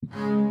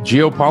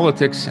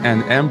Geopolitics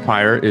and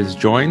Empire is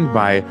joined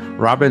by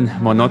Robin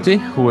Monotti,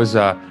 who is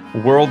a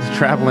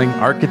world-traveling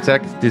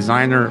architect,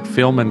 designer,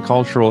 film and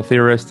cultural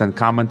theorist and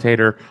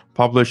commentator,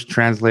 published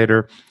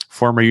translator,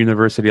 former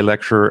university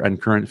lecturer,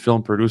 and current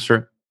film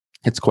producer.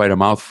 It's quite a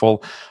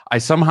mouthful. I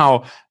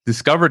somehow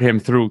discovered him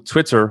through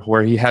Twitter,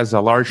 where he has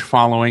a large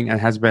following and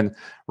has been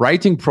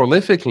writing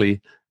prolifically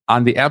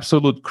on the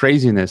absolute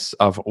craziness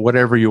of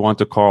whatever you want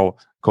to call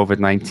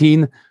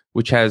COVID-19,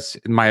 which has,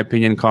 in my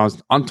opinion,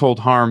 caused untold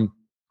harm.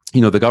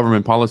 You know, the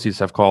government policies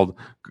have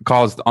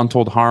caused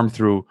untold harm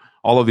through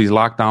all of these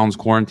lockdowns,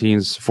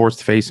 quarantines,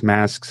 forced face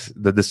masks,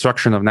 the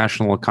destruction of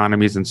national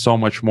economies, and so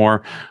much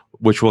more,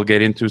 which we'll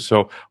get into.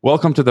 So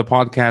welcome to the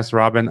podcast,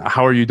 Robin.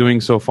 How are you doing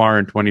so far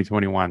in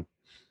 2021?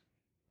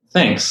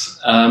 Thanks.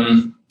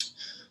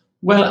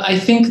 Well, I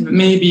think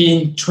maybe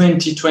in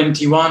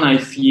 2021, I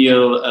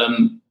feel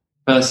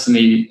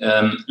personally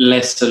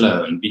less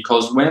alone,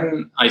 because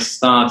when I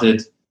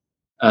started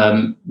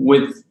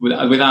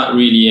without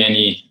really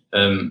any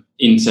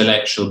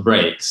intellectual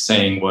breaks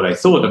saying what I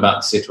thought about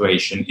the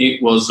situation,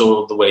 it was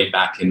all the way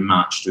back in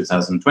March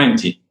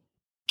 2020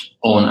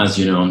 as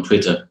you know, on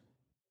Twitter.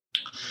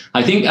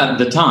 I think at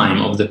the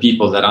time of the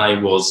people that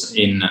I was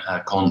in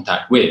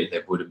contact with,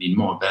 there would have been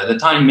more, but at the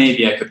time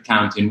maybe I could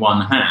count in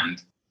one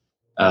hand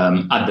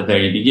at the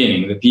very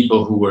beginning, the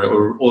people who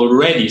were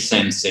already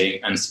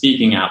sensing and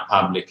speaking out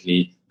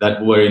publicly,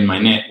 that were in my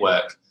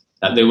network,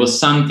 that there was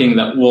something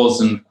that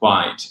wasn't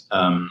quite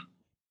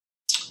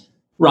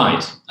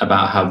right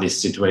about how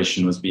this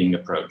situation was being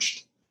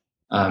approached.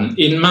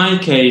 In my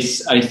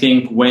case, I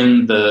think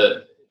when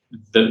the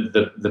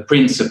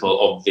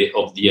principle of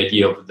the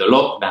idea of the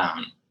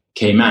lockdown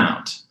came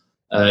out,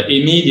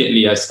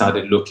 immediately I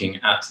started looking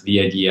at the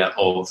idea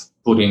of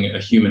putting a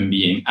human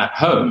being at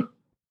home.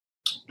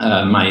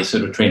 My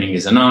sort of training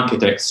is an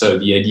architect, so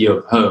the idea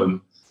of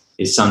home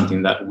is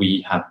something that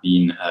we have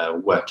been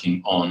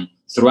working on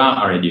throughout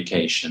our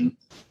education.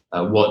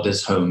 What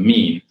does home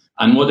mean?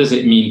 And what does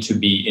it mean to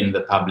be in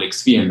the public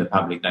sphere, in the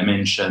public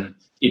dimension,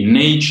 in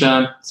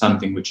nature,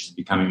 something which is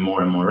becoming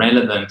more and more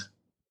relevant.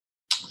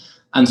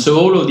 And so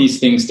all of these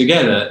things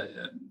together,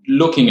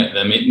 looking at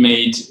them,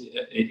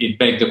 it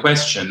begged the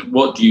question,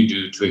 what do you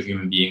do to a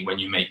human being when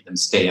you make them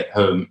stay at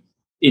home,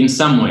 in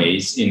some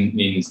ways, in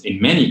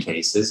many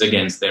cases,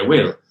 against their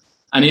will?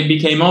 And it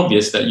became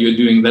obvious that you're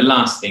doing the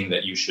last thing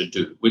that you should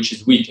do, which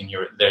is weaken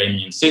their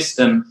immune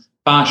system,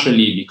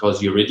 partially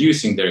because you're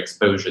reducing their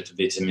exposure to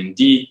vitamin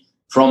D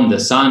from the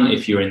sun,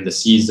 if you're in the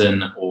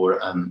season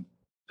or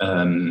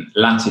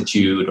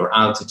latitude or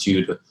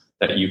altitude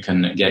that you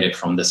can get it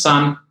from the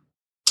sun.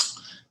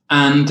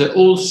 And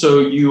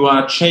also you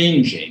are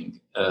changing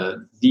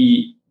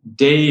the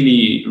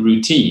daily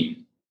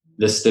routine,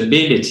 the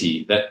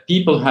stability that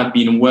people have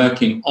been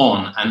working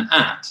on and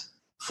at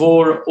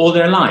for all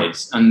their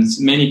lives. And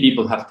many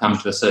people have come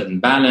to a certain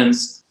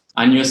balance,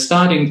 and you're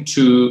starting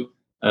to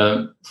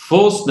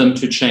force them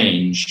to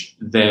change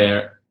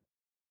their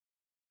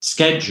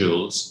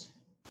schedules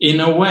in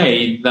a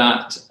way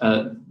that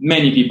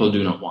many people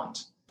do not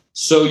want.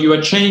 So you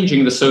are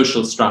changing the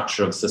social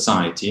structure of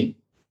society,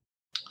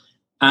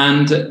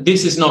 and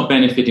this is not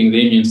benefiting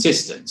the immune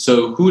system.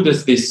 So who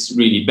does this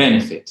really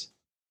benefit?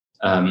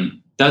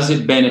 Does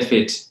it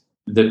benefit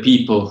the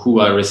people who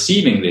are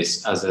receiving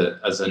this as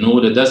an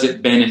order? Does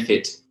it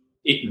benefit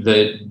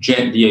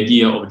the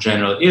idea of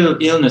general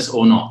illness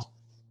or not?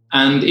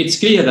 And it's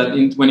clear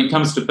that when it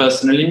comes to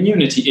personal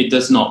immunity, it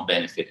does not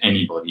benefit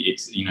anybody.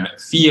 It's,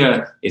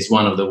 fear is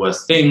one of the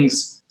worst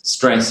things.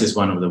 Stress is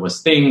one of the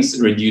worst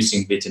things.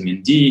 Reducing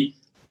vitamin D.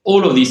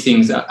 All of these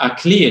things are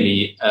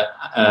clearly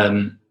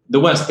the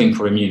worst thing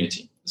for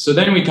immunity. So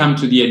then we come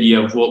to the idea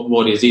of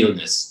what is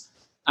illness.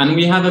 And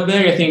we have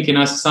I think in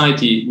our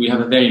society, we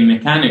have a very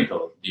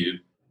mechanical view,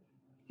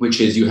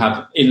 which is you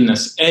have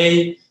illness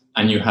A,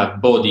 and you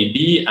have body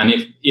B, and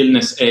if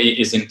illness A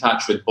is in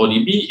touch with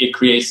body B, it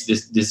creates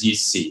this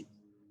disease C.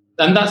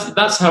 And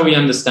that's how we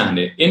understand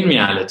it. In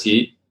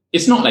reality,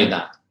 it's not like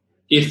that.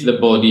 If the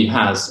body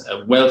has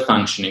a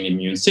well-functioning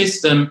immune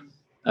system,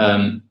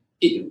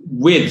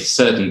 with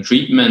certain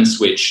treatments,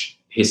 which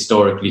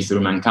historically through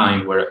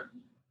mankind were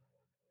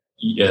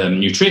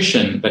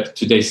nutrition, but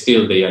today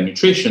still they are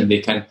nutrition,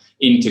 they can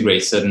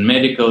integrate certain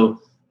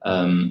medical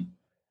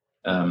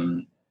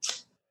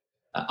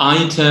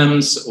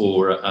items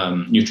or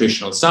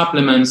nutritional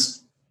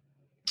supplements.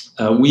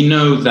 We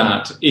know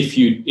that if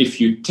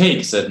you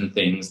take certain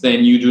things,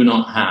 then you do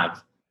not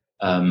have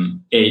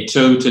a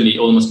totally,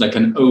 almost like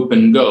an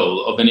open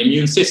goal of an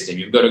immune system.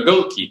 You've got a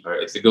goalkeeper.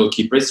 If the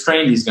goalkeeper is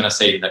trained, he's going to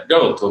save that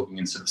goal, talking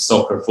in sort of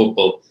soccer,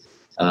 football,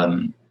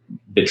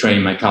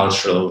 betraying my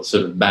cultural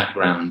sort of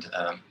background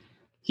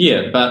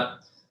here. But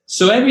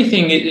so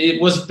everything, it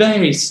was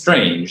very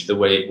strange the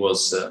way it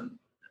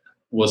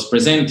was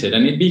presented.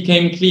 And it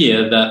became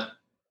clear that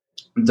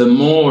the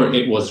more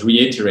it was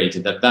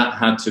reiterated that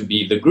had to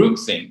be the group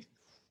thing,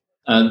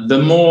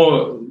 the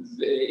more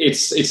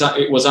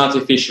it was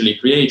artificially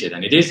created,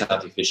 and it is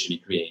artificially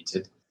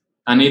created.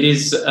 And it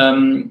is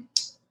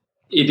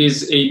it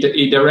is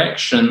a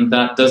direction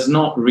that does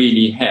not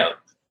really help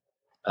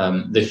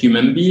the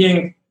human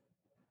being,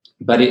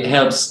 but it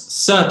helps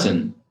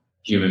certain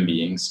human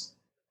beings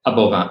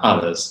above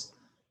others.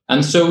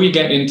 And so we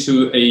get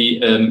into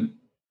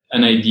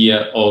an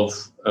idea of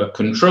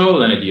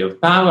control, an idea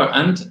of power,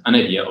 and an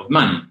idea of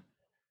money.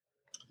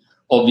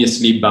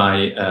 Obviously,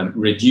 by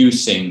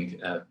reducing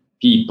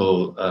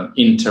people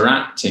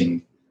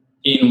interacting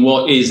in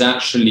what is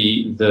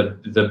actually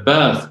the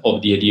birth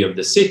of the idea of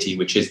the city,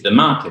 which is the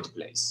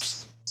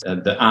marketplace,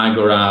 the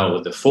agora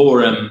or the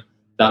forum.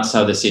 That's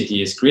how the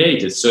city is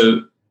created.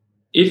 So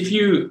if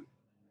you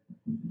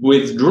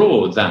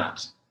withdraw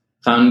that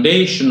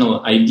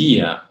foundational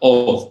idea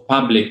of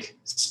public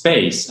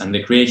space and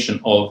the creation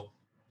of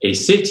a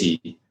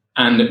city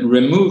and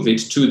remove it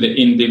to the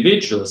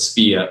individual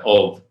sphere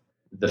of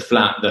the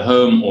flat, the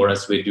home, or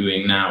as we're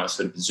doing now, a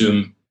sort of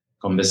Zoom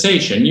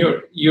conversation,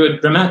 you're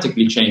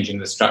dramatically changing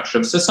the structure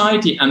of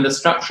society and the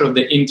structure of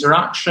the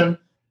interaction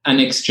and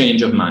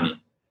exchange of money.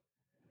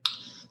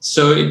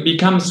 So it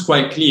becomes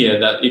quite clear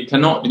that it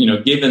cannot,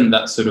 given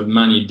that sort of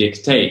money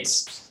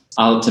dictates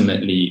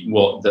ultimately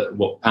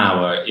what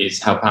power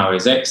is, how power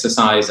is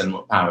exercised and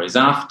what power is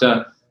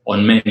after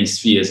on many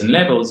spheres and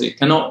levels, it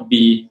cannot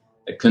be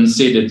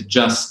considered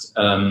just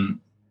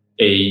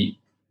a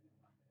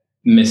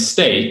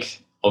mistake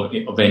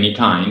of any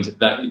kind,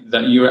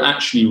 that you're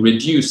actually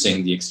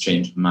reducing the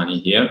exchange of money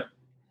here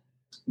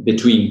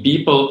between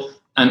people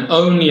and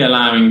only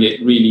allowing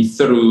it really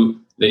through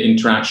the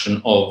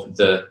interaction of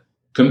the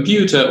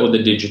computer or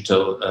the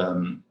digital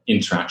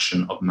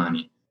interaction of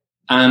money.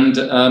 And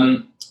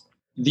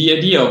the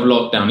idea of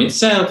lockdown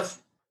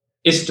itself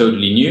is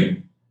totally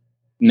new,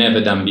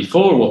 never done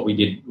before.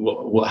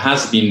 What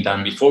has been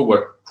done before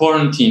were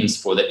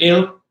quarantines for the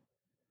ill,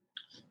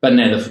 but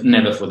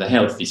never for the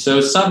healthy. So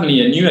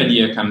suddenly a new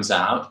idea comes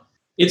out.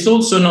 It's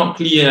also not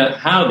clear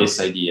how this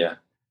idea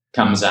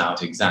comes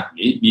out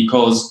exactly,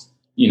 because,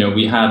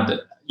 we had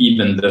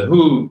even the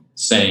WHO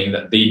saying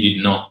that they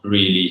did not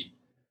really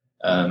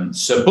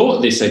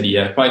support this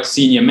idea. Quite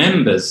senior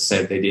members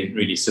said they didn't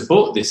really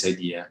support this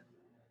idea.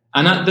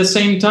 And at the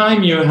same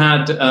time, you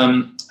had,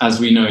 as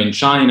we know in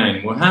China,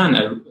 in Wuhan,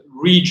 a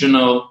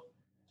regional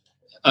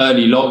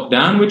early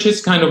lockdown, which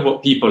is kind of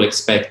what people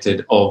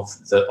expected of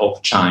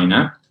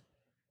China.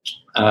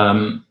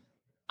 And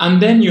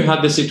then you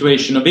had the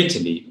situation of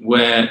Italy,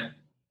 where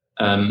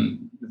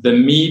the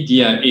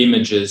media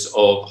images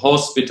of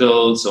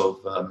hospitals, of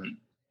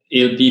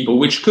ill people,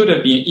 which could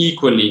have been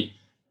equally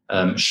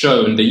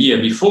shown the year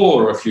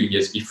before or a few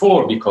years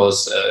before,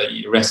 because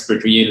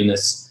respiratory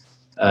illness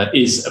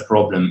is a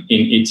problem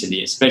in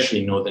Italy, especially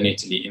in northern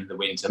Italy in the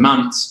winter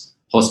months.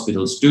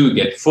 Hospitals do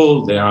get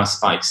full, there are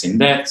spikes in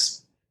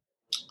deaths.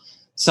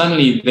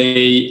 Suddenly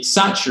they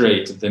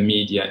saturated the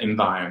media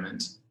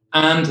environment.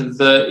 And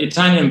the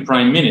Italian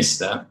Prime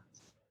Minister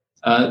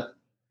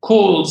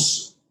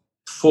calls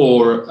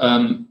for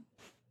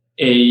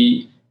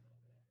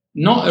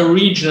not a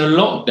regional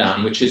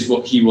lockdown, which is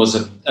what he was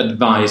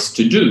advised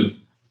to do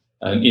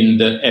in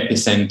the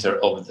epicenter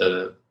of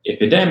the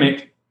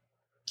epidemic,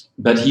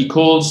 but he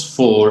calls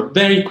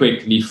very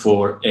quickly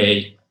for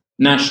a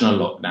national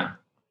lockdown.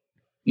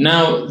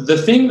 Now,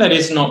 the thing that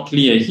is not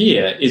clear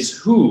here is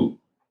who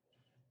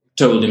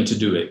told him to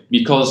do it,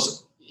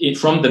 because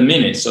from the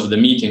minutes of the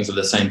meetings of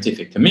the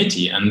scientific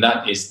committee, and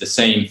that is the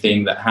same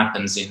thing that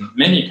happens in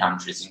many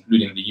countries,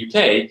 including the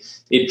UK,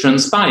 it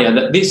transpired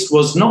that this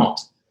was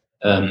not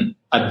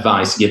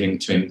advice given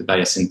to him by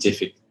a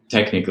scientific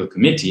technical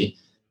committee,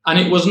 and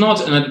it was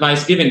not an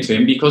advice given to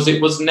him because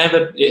it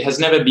has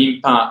never been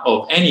part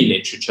of any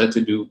literature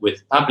to do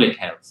with public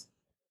health.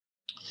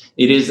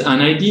 It is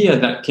an idea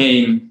that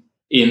came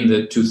in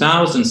the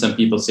 2000s, some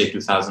people say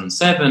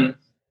 2007,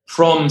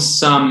 from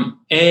some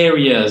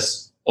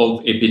areas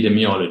of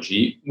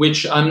epidemiology,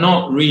 which are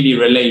not really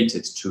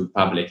related to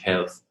public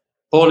health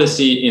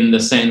policy, in the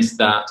sense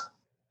that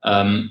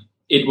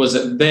it was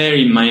a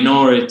very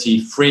minority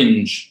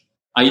fringe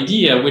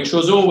idea, which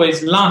was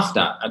always laughed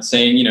at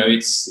saying,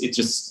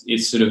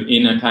 it's sort of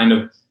in a kind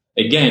of,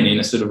 again, in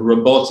a sort of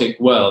robotic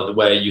world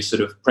where you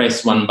sort of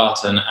press one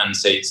button and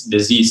say it's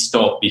disease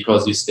stop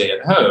because you stay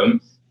at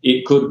home,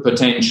 it could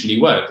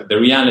potentially work. The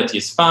reality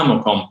is far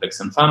more complex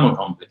and far more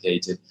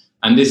complicated.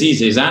 And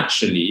disease is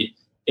actually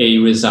a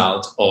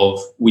result of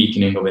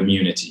weakening of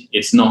immunity.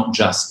 It's not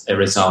just a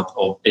result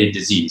of a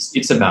disease.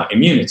 It's about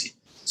immunity.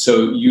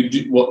 So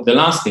the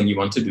last thing you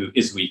want to do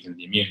is weaken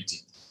the immunity.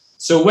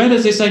 So where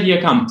does this idea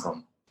come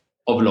from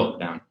of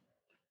lockdown?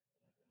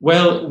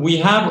 Well, we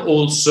have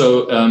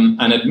also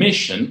an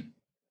admission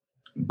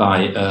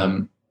by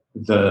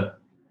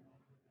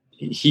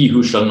he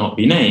who shall not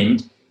be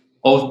named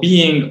of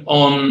being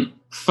on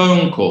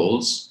phone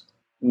calls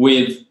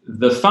with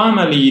the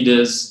pharma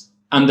leaders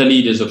and the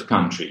leaders of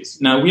countries.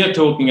 Now, we are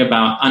talking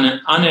about an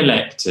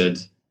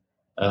unelected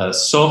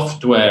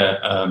software,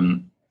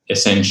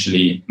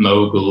 essentially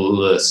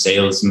mogul,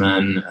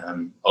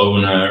 salesman,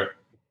 owner,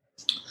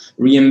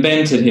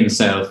 reinvented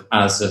himself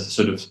as a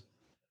sort of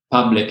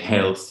public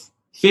health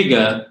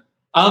figure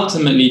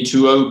ultimately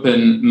to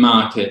open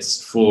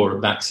markets for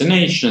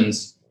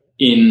vaccinations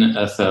in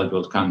third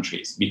world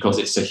countries, because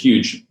it's a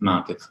huge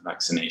market for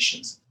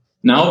vaccinations.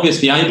 Now,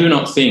 obviously, I do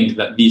not think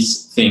that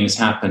these things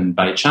happen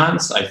by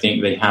chance. I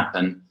think they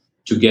happen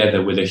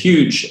together with a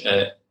huge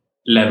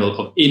level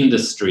of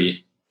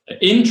industry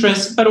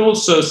interest, but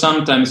also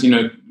sometimes,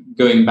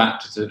 going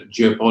back to the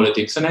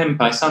geopolitics and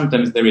empire,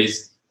 sometimes there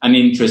is an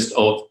interest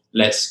of,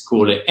 let's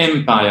call it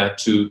empire,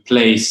 to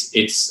place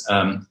its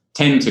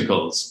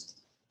tentacles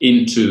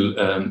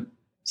into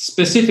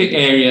specific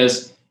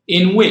areas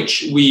in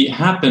which we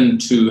happen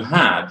to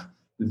have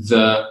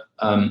the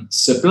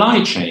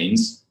supply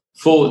chains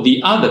for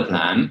the other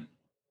plan,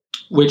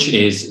 which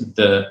is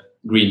the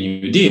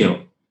Green New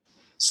Deal.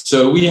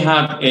 So we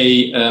have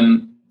a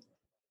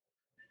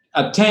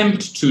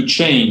attempt to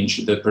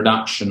change the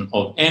production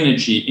of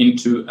energy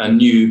into a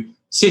new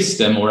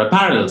system or a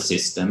parallel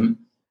system,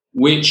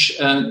 which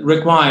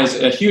requires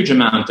a huge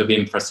amount of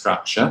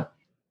infrastructure,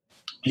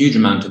 a huge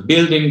amount of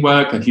building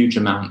work, a huge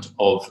amount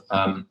of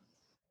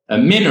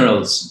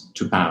minerals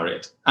to power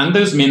it. And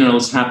those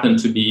minerals happen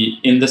to be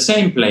in the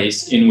same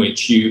place in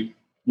which you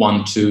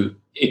want to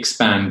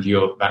expand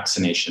your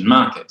vaccination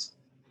market.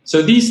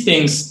 So these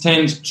things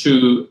tend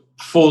to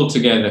fall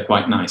together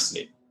quite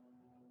nicely.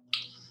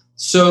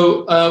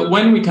 So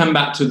when we come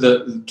back to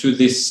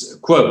this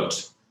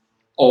quote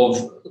of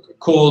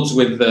calls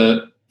with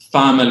the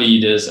farmer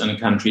leaders and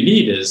country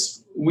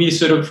leaders, we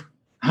sort of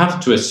have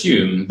to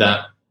assume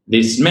that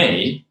this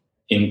may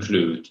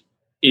include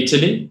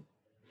Italy,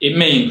 it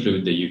may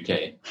include the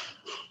UK.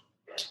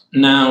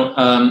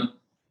 Now,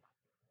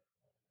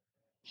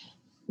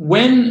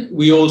 when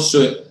we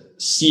also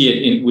see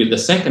it with the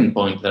second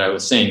point that I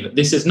was saying, that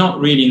this is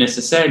not really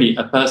necessarily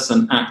a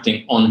person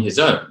acting on his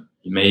own.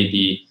 He may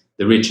be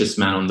the richest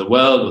man in the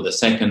world or the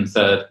second,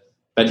 third,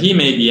 but he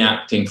may be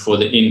acting for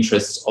the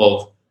interests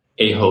of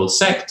a whole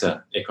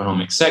sector,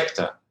 economic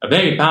sector, a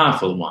very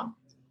powerful one.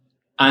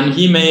 And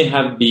he may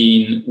have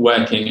been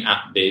working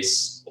at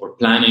this or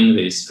planning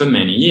this for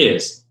many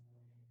years.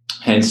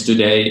 Hence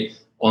today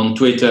on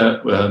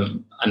Twitter,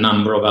 a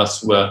number of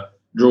us were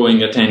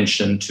drawing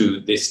attention to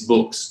this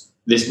book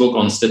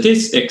on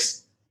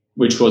statistics,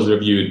 which was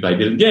reviewed by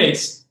Bill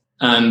Gates,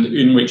 and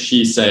in which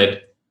he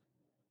said,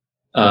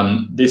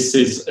 this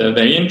is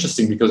very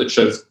interesting because it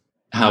shows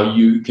how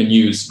you can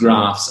use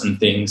graphs and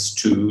things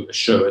to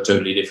show a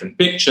totally different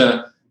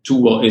picture to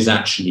what is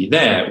actually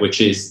there,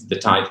 which is the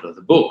title of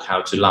the book,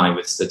 How to Lie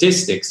with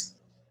Statistics,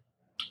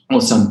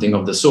 or something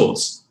of the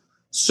sorts.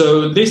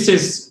 So this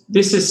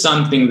is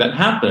something that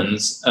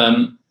happens,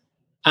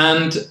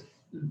 and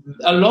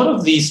a lot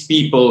of these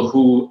people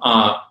who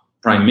are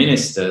prime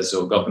ministers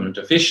or government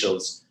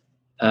officials,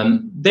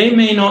 they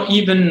may not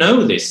even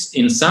know this.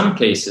 In some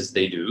cases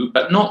they do,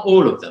 but not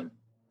all of them.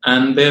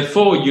 And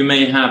therefore you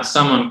may have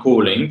someone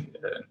calling,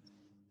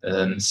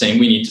 saying,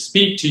 we need to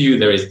speak to you,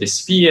 there is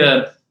this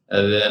fear,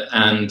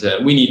 and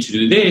we need to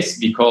do this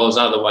because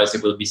otherwise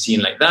it will be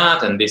seen like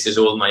that. And this is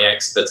all my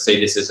experts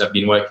say, I've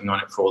been working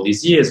on it for all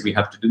these years. We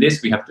have to do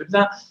this, we have to do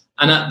that.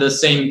 And at the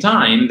same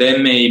time, there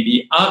may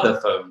be other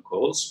phone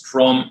calls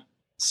from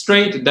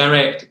straight,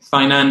 direct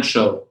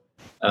financial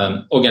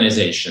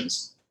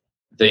organizations,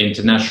 the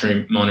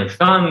International Monetary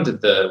Fund,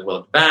 the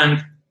World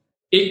Bank.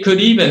 It could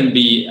even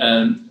be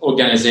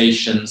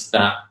organizations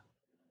that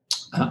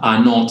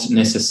are not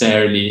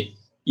necessarily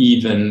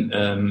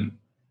even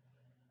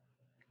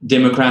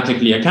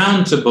democratically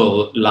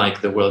accountable,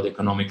 like the World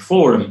Economic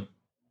Forum.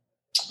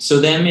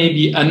 So there may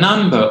be a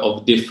number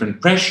of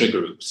different pressure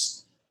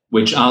groups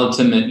which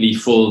ultimately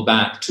fall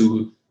back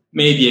to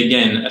maybe,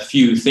 again, a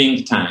few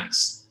think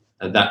tanks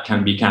that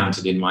can be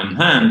counted in one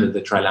hand,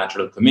 the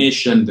Trilateral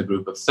Commission, the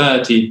Group of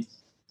 30,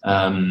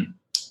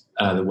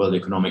 the World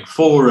Economic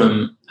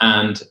Forum,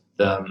 and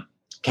the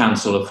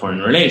Council of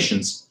Foreign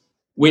Relations,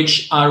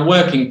 which are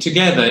working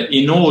together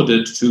in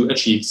order to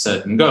achieve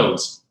certain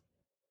goals.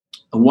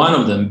 One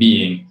of them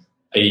being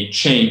a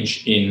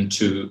change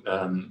into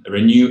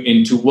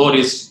what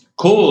is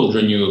called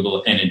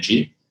renewable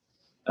energy,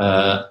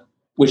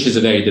 which is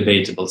a very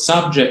debatable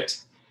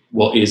subject.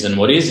 What is and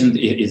what isn't?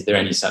 Is there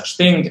any such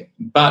thing?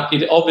 But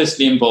it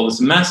obviously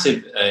involves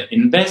massive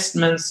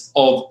investments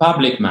of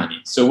public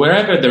money. So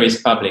wherever there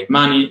is public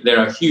money, there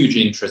are huge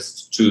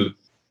interests to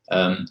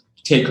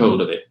take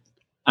hold of it.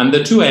 And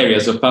the two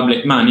areas of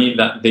public money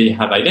that they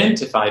have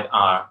identified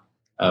are,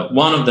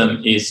 one of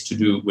them is to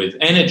do with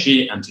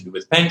energy and to do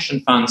with pension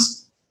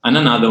funds, and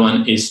another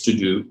one is to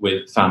do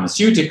with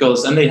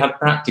pharmaceuticals. And they have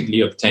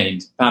practically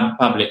obtained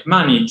public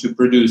money to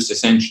produce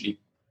essentially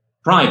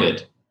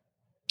privately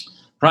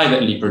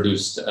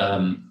produced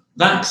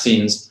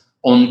vaccines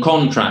on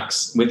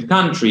contracts with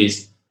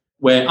countries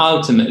where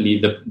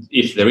ultimately,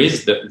 if there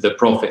is the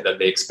profit that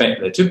they expect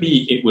there to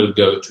be, it will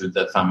go to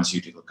the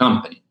pharmaceutical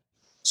company.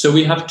 So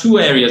we have two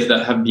areas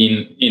that have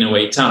been, in a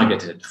way,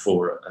 targeted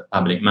for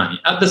public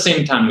money. At the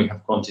same time, we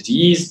have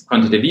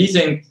quantitative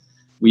easing.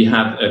 We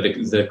have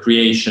the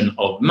creation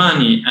of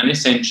money, and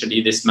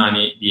essentially this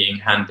money being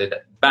handed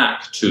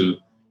back to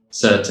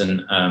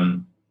certain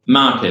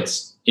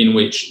markets in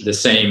which the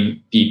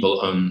same people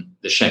own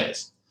the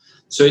shares.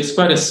 So it's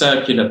quite a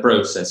circular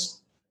process.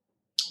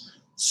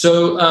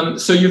 So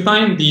you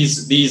find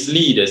these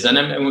leaders,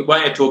 and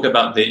why I talk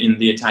about in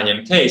the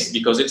Italian case,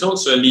 because it's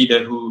also a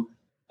leader who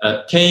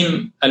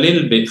came a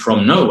little bit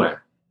from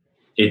nowhere.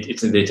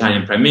 It's the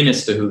Italian prime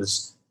minister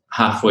who's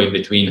halfway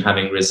between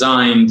having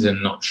resigned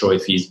and not sure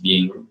if he's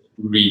being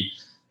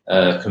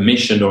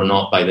commissioned or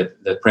not by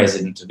the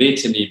president of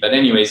Italy. But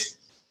anyways,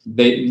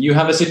 you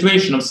have a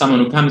situation of someone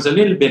who comes a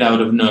little bit out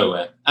of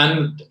nowhere.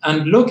 And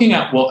looking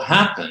at what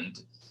happened,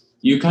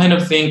 you kind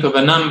of think of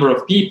a number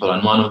of people,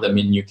 and one of them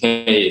in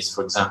UK is,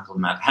 for example,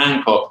 Matt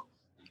Hancock,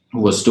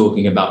 who was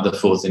talking about the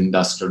fourth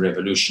industrial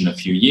revolution a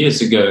few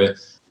years ago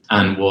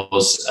and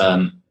was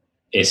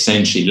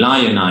essentially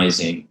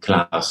lionizing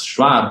Klaus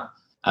Schwab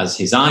as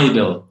his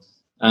idol.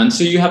 And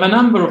so you have a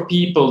number of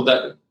people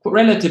that are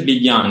relatively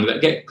young,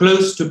 that get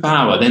close to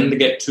power, then they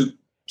get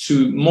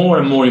to more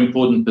and more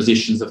important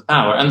positions of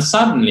power. And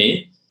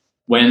suddenly,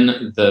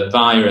 when the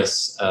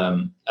virus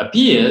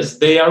appears,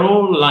 they are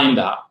all lined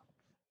up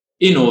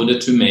in order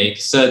to make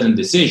certain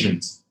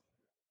decisions.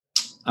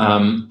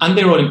 And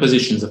they're all in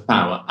positions of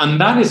power. And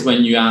that is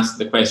when you ask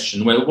the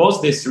question, well,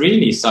 was this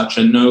really such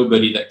a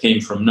nobody that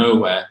came from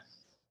nowhere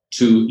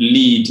to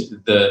lead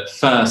the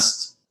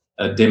first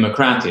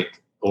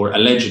democratic or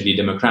allegedly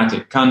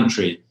democratic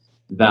country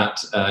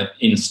that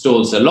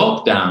installs a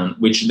lockdown,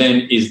 which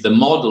then is the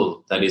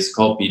model that is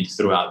copied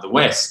throughout the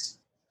West?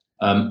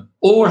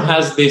 Or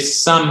has this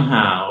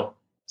somehow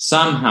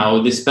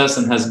this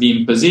person has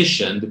been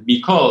positioned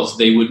because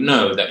they would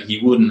know that he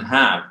wouldn't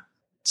have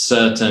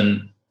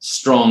certain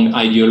strong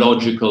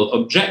ideological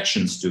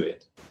objections to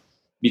it?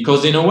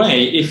 Because in a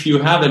way, if you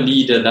have a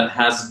leader that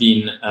has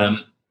been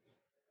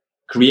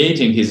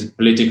creating his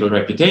political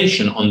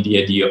reputation on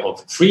the idea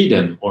of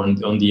freedom or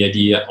on the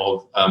idea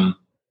of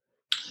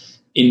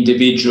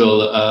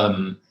individual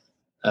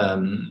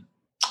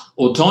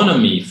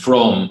autonomy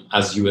from,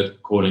 as you were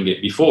calling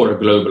it before, a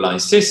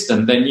globalized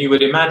system, then you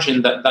would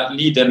imagine that that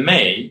leader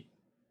may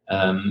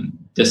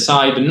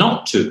decide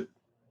not to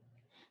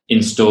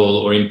install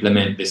or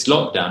implement this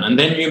lockdown. And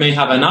then you may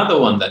have another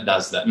one that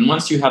does that. And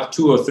once you have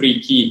 2 or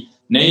 3 key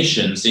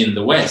nations in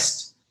the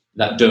West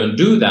that don't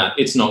do that,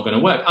 it's not going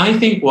to work. I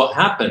think what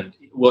happened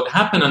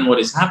and what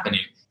is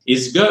happening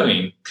is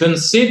going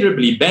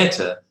considerably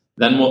better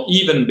than what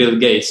even Bill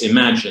Gates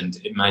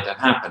imagined it might have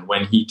happened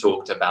when he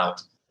talked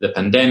about the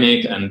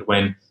pandemic and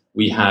when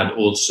we had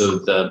also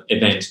the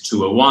event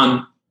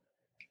 201,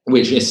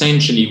 which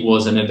essentially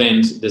was an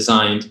event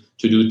designed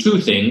to do 2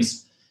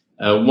 things.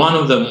 One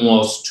of them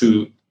was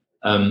to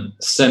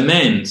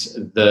cement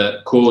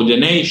the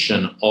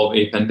coordination of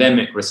a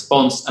pandemic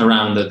response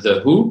around the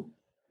WHO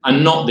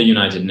and not the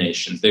United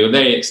Nations. They were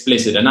very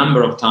explicit a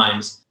number of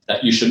times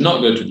that you should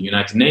not go to the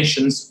United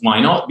Nations. Why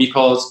not?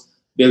 Because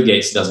Bill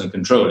Gates doesn't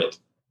control it.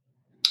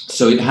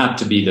 So it had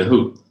to be the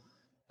WHO.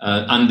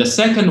 And the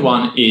second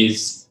one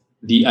is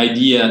the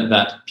idea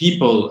that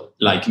people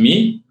like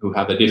me, who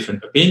have a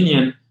different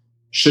opinion,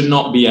 should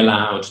not be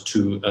allowed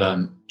to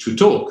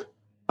talk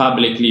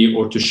publicly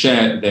or to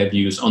share their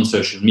views on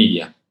social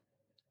media.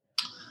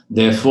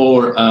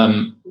 Therefore,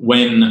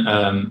 when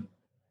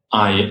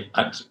I,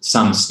 at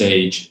some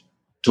stage,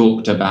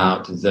 talked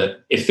about the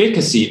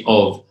efficacy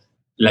of,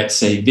 let's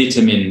say,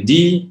 vitamin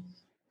D,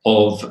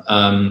 of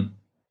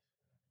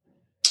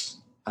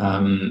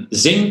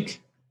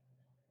zinc,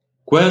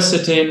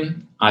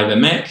 quercetin,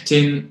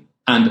 ivermectin,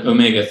 and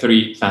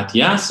omega-3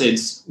 fatty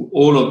acids,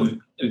 all of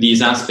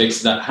these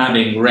aspects that,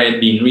 having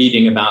been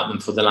reading about them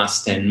for the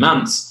last 10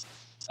 months,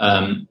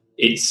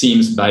 it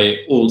seems by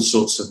all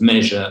sorts of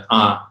measure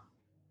are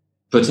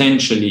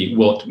potentially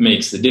what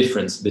makes the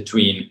difference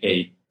between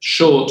a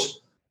short,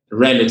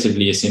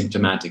 relatively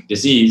asymptomatic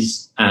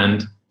disease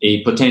and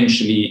a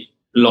potentially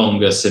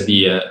longer,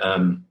 severe,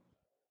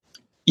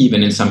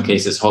 even in some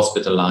cases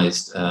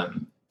hospitalized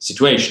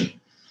situation.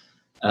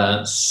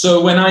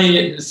 So when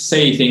I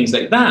say things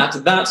like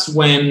that, that's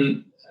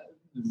when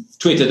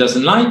Twitter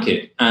doesn't like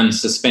it and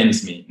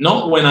suspends me.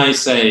 Not when I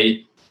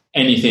say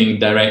anything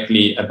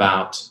directly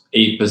about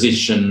a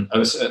position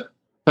of a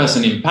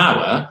person in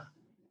power,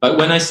 but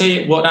when I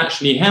say what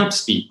actually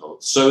helps people.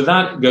 So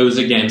that goes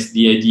against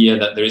the idea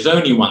that there is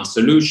only one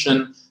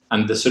solution,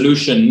 and the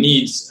solution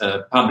needs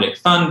public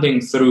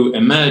funding through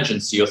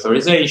emergency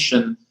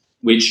authorization,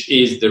 which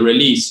is the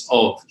release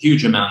of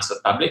huge amounts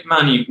of public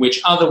money,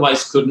 which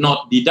otherwise could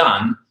not be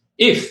done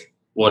if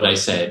what I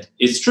said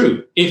is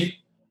true. If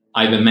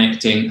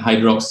ivermectin,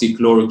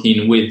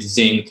 hydroxychloroquine with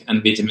zinc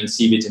and vitamin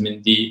C,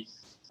 vitamin D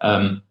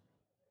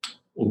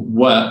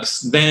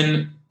works,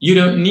 then you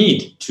don't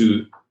need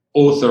to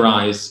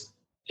authorize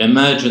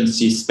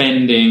emergency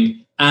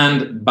spending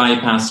and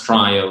bypass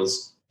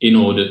trials in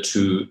order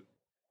to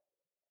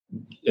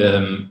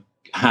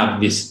have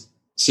this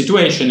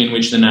situation in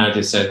which the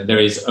narrative said there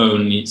is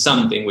only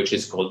something which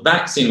is called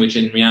vaccine, which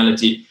in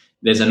reality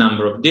there's a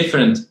number of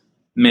different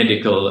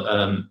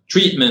medical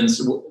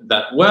treatments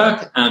that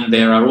work, and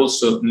there are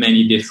also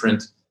many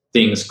different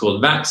things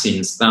called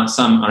vaccines.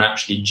 Some are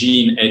actually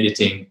gene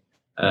editing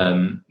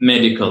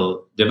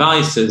medical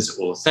devices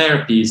or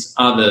therapies.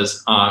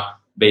 Others are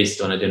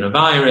based on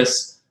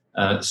adenovirus.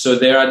 So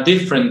there are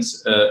different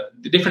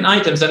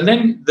items. And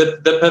then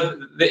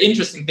the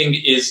interesting thing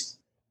is,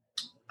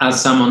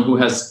 as someone who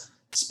has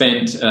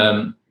spent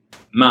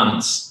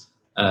months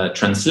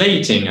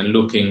translating and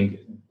looking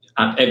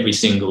at every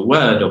single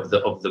word of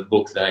the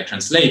book that I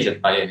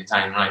translated by an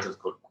Italian writer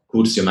called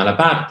Curzio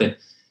Malaparte,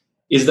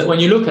 is that when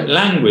you look at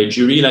language,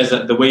 you realize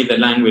that the way that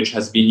language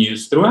has been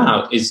used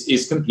throughout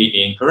is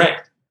completely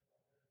incorrect.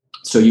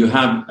 So you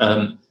have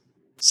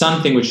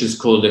something which is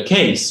called a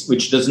case,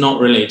 which does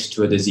not relate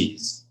to a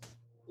disease.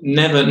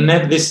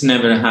 This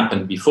never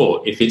happened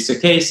before. If it's a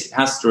case, it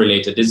has to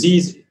relate to a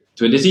disease.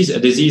 A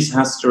disease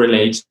has to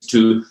relate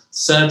to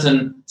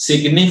certain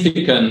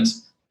significant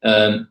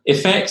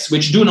effects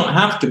which do not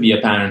have to be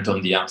apparent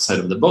on the outside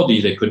of the body.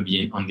 They could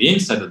be on the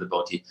inside of the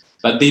body,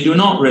 but they do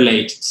not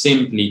relate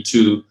simply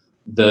to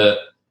the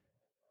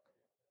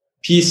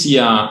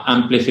PCR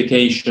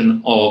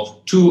amplification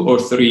of 2 or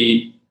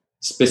 3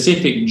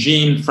 specific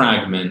gene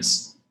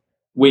fragments,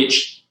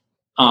 which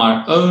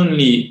are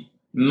only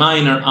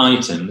minor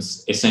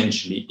items,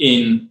 essentially,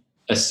 in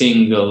a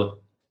single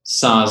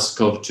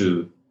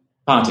SARS-CoV-2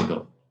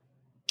 particle.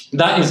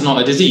 That is not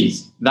a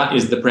disease. That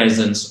is the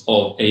presence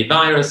of a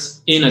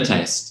virus in a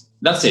test.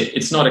 That's it.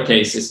 It's not a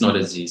case. It's not a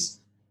disease.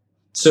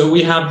 So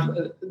we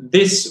have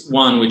this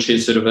one, which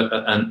is sort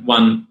of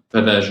one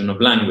perversion of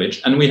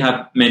language, and we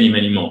have many,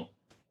 many more.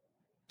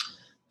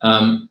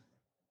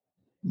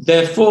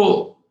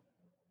 Therefore,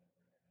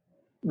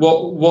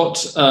 what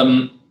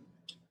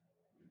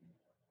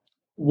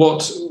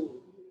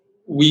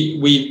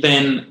we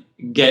then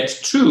get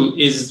to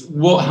is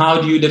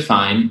how do you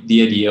define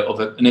the idea of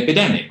an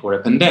epidemic or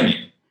a pandemic?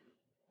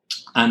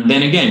 And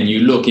then again, you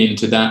look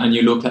into that and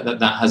you look at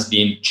that has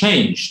been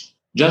changed.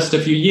 Just a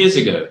few years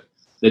ago,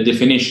 the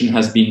definition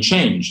has been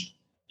changed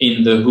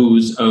in the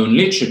WHO's own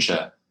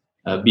literature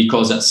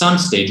because at some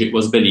stage it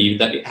was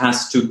believed that it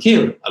has to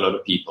kill a lot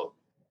of people.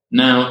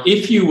 Now,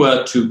 if you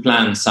were to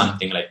plan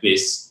something like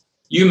this,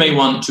 you may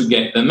want to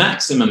get the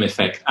maximum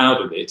effect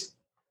out of it.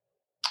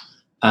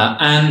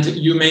 And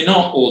you may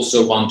not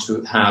also want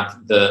to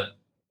have the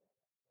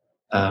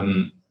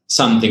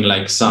something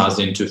like SARS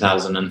in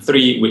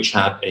 2003, which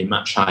had a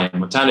much higher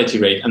mortality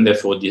rate and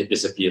therefore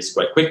disappears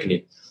quite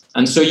quickly.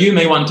 And so you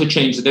may want to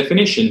change the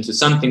definition to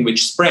something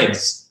which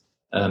spreads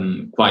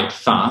quite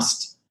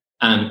fast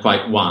and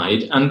quite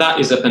wide, and that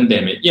is a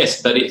pandemic.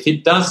 Yes, but if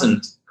it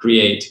doesn't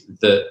create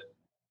the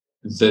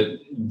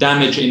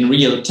damage in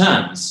real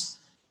terms,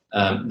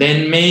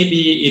 then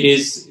maybe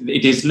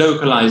it is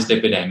localized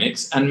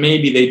epidemics, and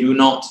maybe they do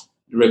not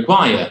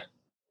require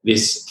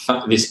this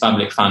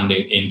public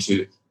funding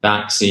into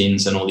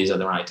vaccines and all these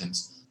other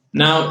items.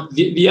 Now,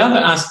 the other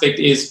aspect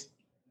is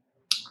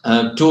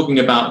talking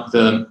about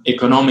the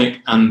economic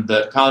and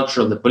the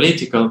cultural, the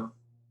political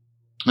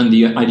and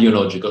the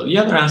ideological. The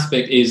other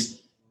aspect is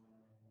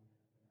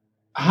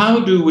how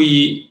do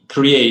we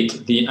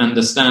create the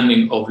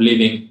understanding of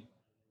living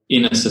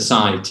in a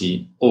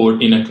society or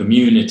in a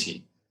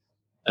community?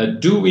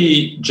 Do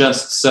we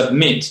just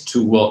submit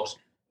to what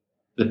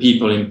the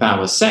people in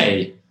power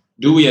say?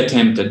 Do we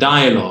attempt a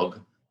dialogue?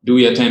 Do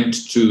we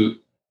attempt to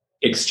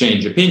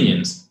exchange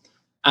opinions?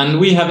 And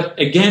we have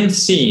again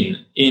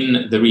seen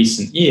in the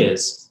recent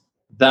years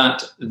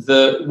that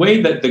the way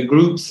that the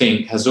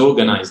groupthink has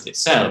organized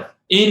itself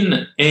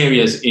in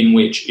areas in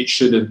which it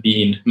should have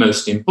been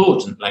most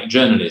important, like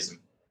journalism,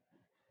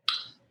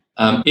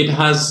 it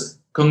has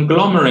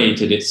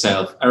conglomerated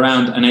itself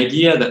around an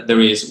idea that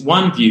there is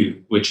one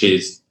view which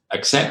is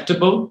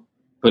acceptable,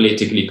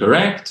 politically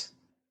correct,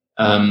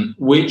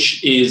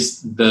 which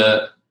is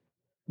the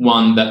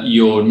one that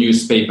your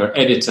newspaper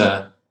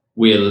editor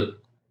will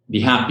be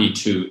happy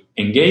to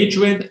engage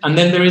with. And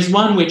then there is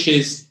one which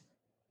is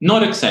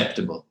not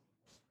acceptable.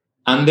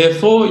 And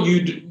therefore,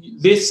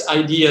 this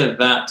idea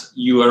that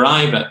you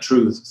arrive at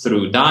truth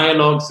through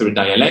dialogue, through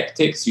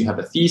dialectics, you have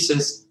a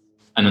thesis,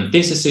 an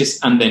antithesis,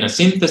 and then a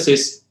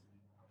synthesis,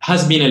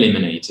 has been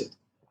eliminated.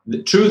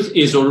 The truth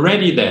is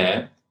already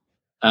there,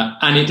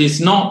 and it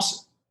is not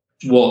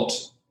what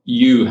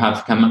you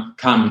have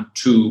come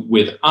to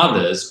with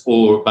others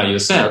or by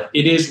yourself.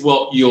 It is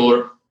what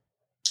your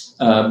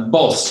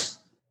boss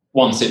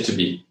wants it to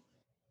be.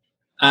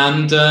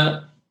 And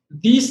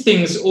these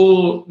things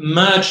all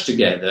merge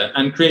together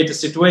and create a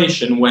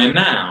situation where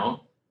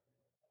now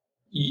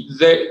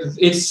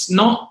it's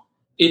not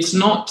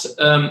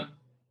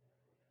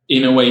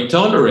in a way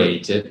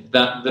tolerated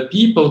that the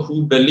people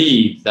who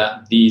believe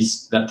that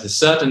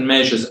certain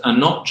measures are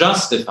not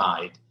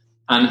justified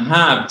and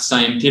have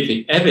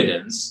scientific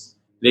evidence,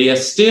 they are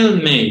still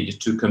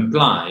made to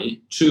comply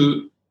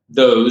to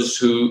those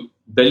who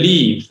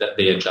believe that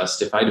they are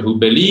justified, who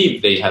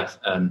believe they have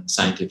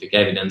scientific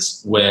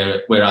evidence,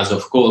 whereas,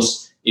 of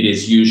course, it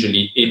is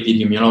usually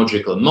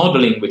epidemiological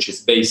modeling, which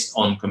is based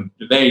on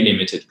very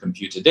limited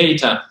computer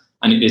data,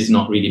 and it is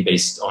not really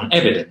based on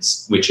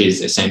evidence, which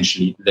is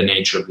essentially the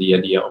nature of the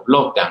idea of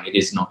lockdown. It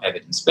is not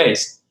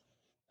evidence-based.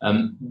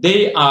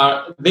 They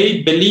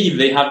believe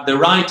they have the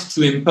right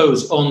to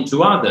impose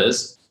onto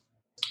others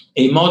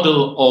a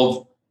model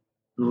of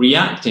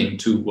reacting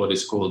to what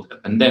is called a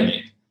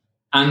pandemic,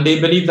 and they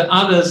believe that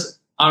others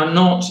are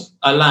not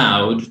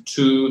allowed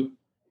to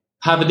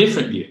have a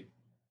different view,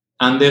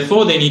 and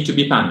therefore they need to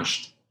be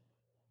punished.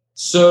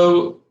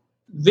 So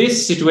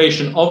this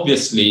situation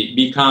obviously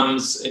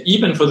becomes,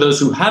 even for those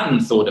who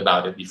hadn't thought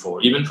about it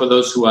before, even for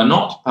those who are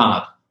not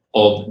part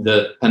of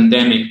the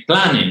pandemic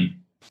planning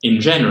in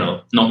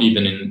general, not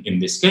even in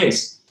this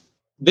case,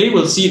 they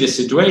will see the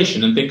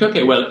situation and think,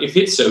 okay, well, if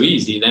it's so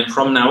easy, then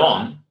from now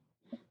on,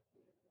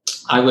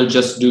 I will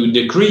just do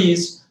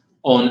decrees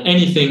on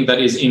anything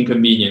that is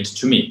inconvenient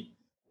to me.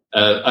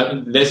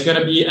 There's going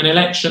to be an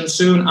election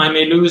soon. I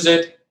may lose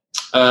it.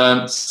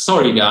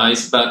 Sorry,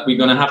 guys, but we're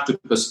going to have to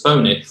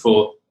postpone it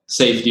for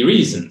safety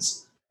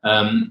reasons.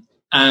 And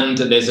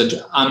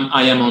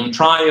I am on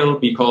trial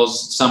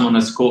because someone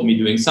has caught me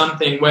doing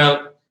something.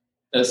 Well,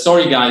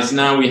 sorry, guys,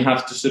 now we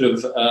have to sort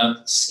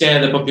of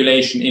scare the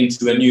population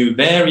into a new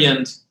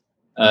variant,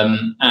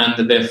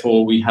 and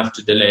therefore we have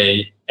to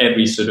delay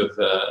every sort of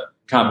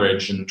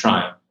coverage and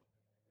trial.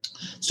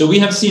 So we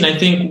have seen, I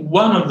think,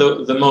 one of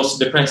the most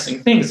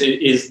depressing things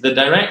is the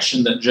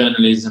direction that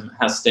journalism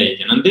has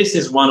taken. And this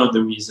is one of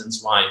the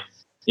reasons why,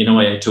 in a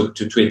way, I took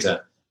to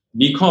Twitter.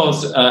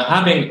 Because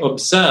having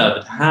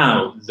observed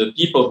how the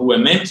people who were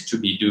meant to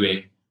be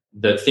doing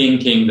the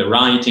thinking, the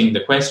writing,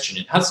 the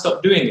questioning, has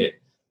stopped doing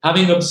it.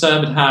 Having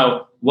observed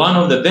how one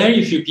of the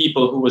very few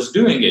people who was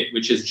doing it,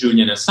 which is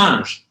Julian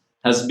Assange,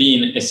 has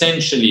been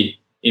essentially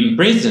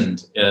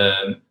imprisoned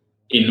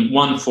in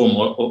one form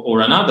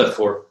or another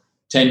for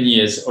 10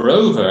 years or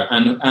over,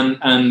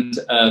 and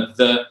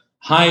the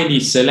highly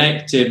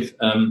selective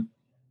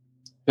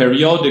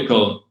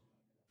periodical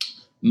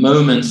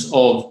moments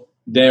of,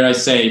 dare I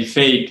say,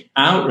 fake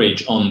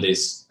outrage on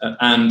this,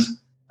 and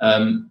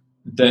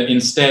the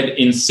instead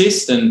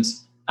insistent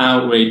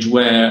outrage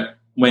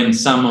when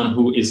someone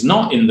who is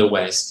not in the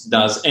West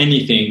does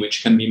anything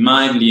which can be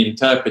mildly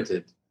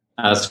interpreted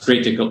as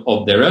critical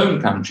of their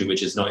own country,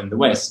 which is not in the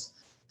West.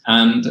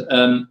 And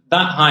that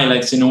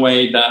highlights in a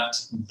way that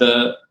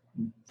the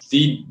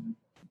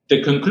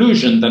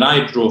conclusion that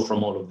I draw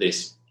from all of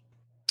this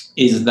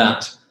is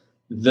that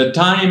the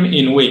time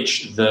in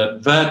which the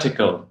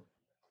vertical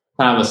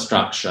power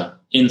structure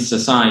in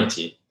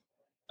society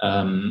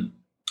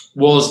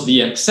was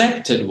the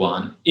accepted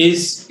one,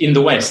 is, in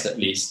the West at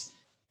least,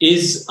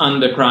 is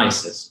under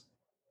crisis.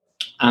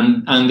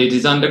 And it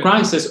is under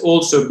crisis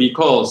also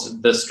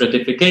because the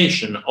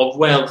stratification of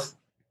wealth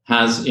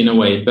has, in a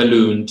way,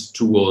 ballooned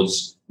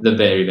towards the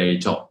very, very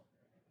top.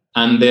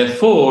 And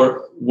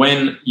therefore,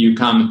 when you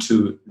come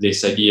to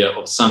this idea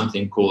of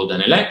something called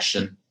an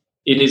election,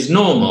 it is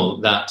normal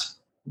that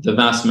the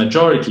vast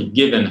majority,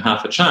 given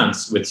half a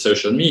chance with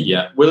social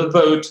media, will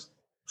vote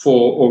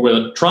for, or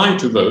will try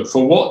to vote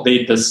for, what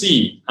they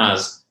perceive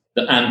as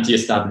the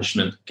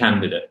anti-establishment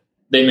candidate.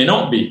 They may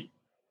not be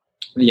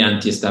the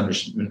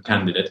anti-establishment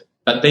candidate,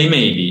 but they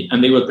may be,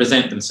 and they will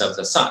present themselves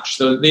as such.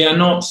 So they are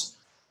not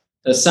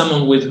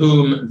someone with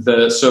whom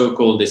the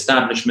so-called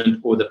establishment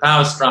or the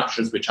power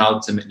structures, which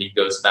ultimately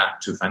goes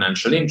back to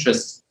financial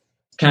interests,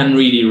 can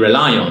really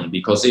rely on,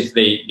 because if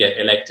they get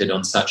elected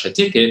on such a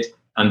ticket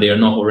and they are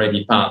not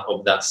already part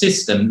of that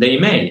system, they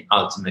may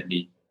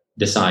ultimately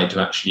decide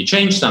to actually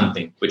change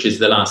something, which is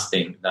the last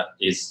thing that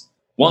is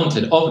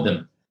wanted of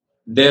them.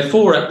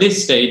 Therefore, at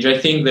this stage, I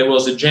think there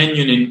was a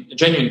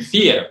genuine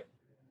fear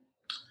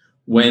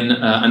when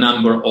a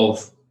number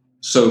of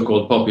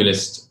so-called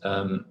populist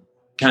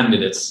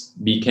candidates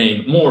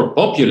became more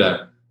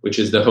popular, which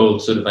is the whole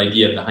sort of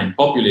idea behind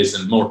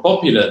populism, more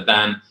popular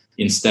than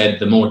instead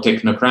the more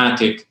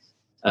technocratic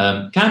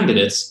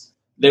candidates.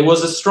 There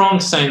was a strong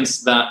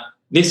sense that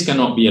this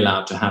cannot be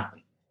allowed to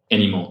happen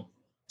anymore.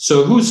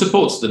 So who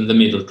supports them? The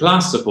middle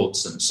class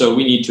supports them. So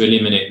we need to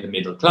eliminate the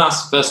middle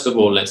class. First of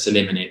all, let's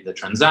eliminate the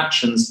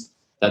transactions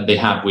that they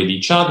have with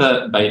each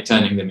other by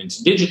turning them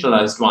into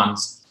digitalized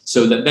ones,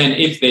 so that then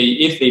if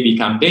they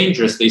become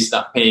dangerous, they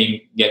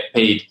get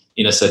paid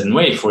in a certain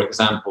way. For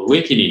example,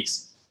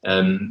 WikiLeaks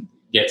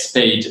gets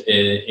paid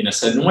in a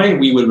certain way.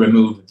 We will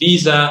remove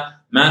Visa,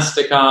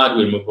 MasterCard,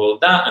 we'll remove all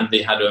that, and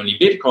they had only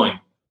Bitcoin.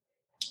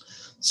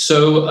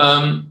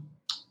 So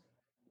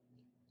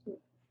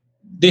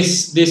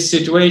this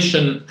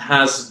situation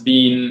has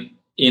been,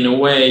 in a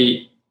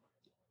way,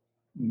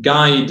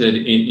 guided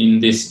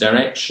in this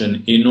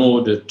direction in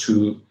order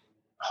to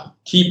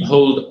keep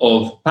hold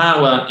of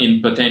power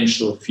in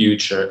potential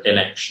future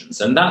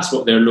elections. And that's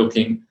what they're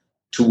looking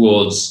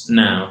towards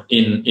now,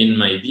 in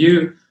my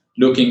view,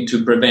 looking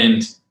to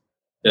prevent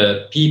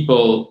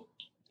people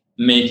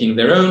making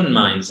their own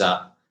minds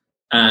up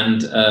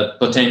and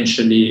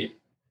potentially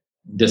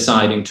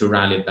deciding to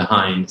rally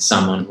behind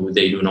someone who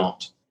they do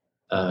not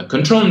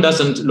control and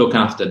doesn't look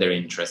after their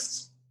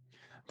interests.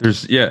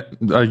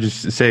 I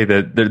just say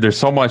that there's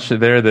so much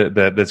there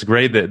that's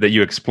great that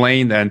you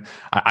explained. And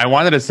I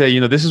wanted to say,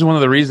 this is one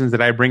of the reasons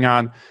that I bring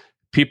on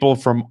people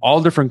from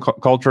all different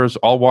cultures,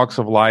 all walks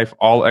of life,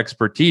 all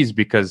expertise,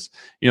 because,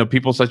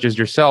 people such as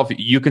yourself,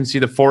 you can see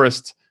the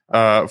forest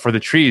for the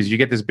trees. You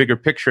get this bigger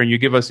picture, and you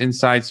give us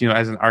insights,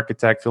 as an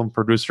architect, film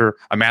producer,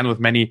 a man with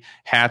many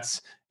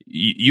hats.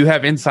 You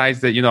have insights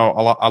that,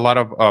 a lot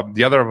of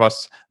the other of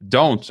us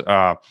don't,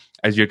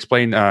 as you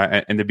explained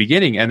in the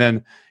beginning. And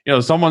then,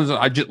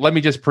 let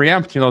me just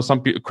preempt,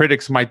 some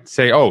critics might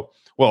say, oh,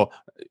 well,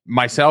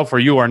 myself or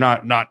you are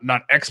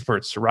not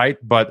experts, right?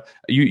 But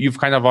you've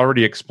kind of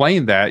already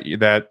explained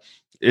that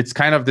it's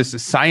kind of this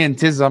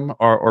scientism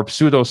or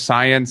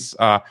pseudoscience,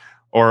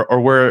 or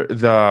where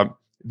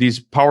these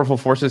powerful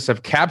forces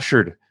have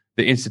captured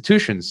the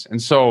institutions.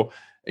 And so,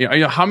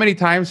 how many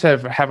times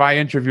have I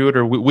interviewed,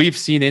 or we've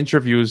seen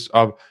interviews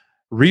of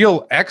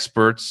real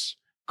experts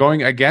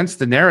going against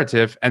the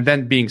narrative and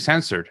then being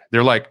censored?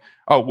 They're like,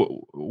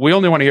 oh, we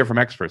only want to hear from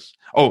experts.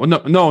 Oh,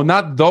 no,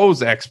 not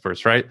those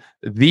experts, right?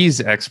 These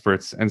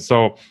experts. And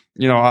so,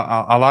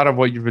 a lot of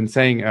what you've been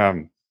saying,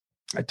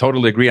 I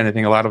totally agree. And I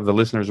think a lot of the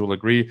listeners will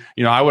agree.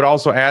 I would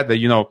also add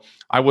that,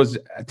 I was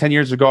 10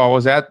 years ago, I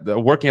was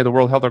working at the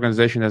World Health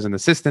Organization as an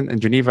assistant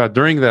in Geneva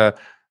during the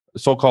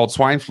so-called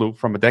swine flu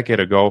from a decade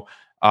ago.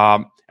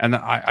 And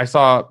I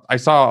saw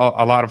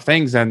a lot of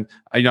things. And,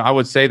 I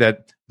would say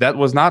that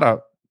was not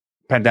a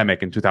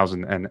pandemic in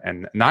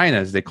 2009,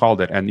 as they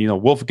called it. And,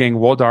 Wolfgang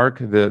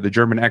Wodarg, the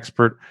German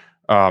expert,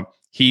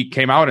 he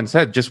came out and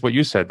said just what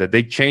you said, that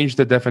they changed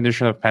the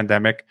definition of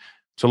pandemic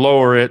to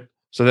lower it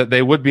so that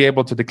they would be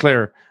able to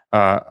declare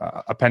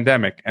a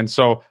pandemic. And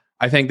so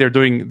I think they're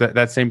doing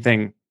that same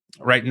thing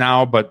right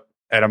now, but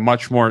at a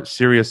much more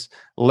serious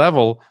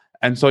level.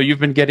 And so you've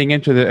been getting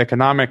into the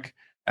economic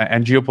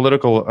and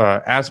geopolitical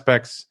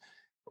aspects.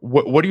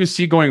 What do you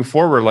see going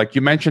forward? Like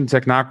you mentioned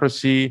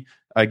technocracy,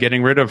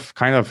 getting rid of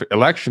kind of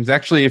elections.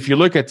 Actually, if you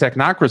look at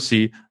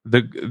technocracy,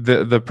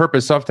 the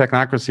purpose of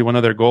technocracy, one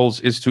of their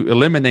goals is to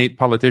eliminate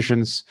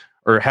politicians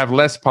or have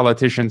less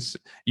politicians.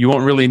 You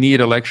won't really need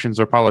elections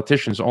or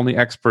politicians. Only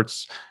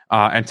experts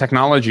and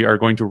technology are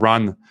going to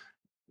run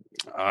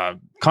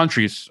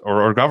countries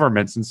or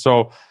governments. And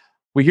so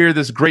we hear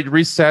this great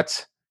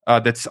reset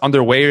that's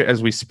underway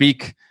as we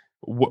speak.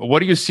 What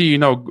do you see,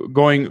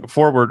 going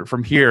forward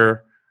from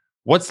here?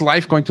 What's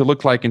life going to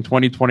look like in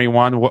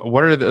 2021?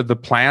 What are the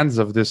plans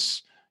of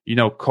this,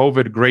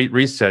 COVID Great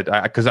Reset?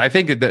 Because I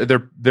think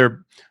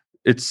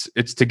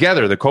it's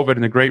together. The COVID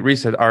and the Great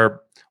Reset are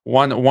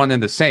one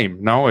and the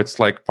same. No, it's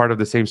like part of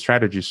the same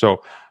strategy.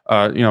 So,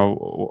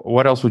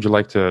 what else would you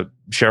like to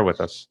share with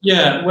us?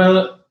 Yeah,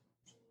 well,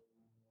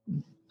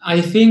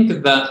 I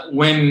think that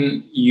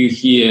when you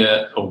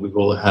hear, or we've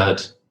all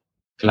heard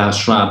Klaus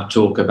Schwab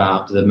talk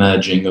about the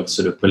merging of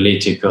sort of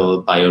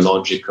political,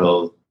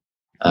 biological,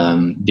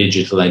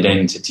 digital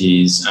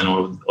identities and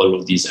all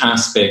of these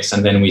aspects.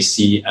 And then we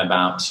see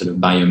about sort of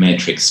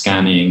biometric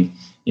scanning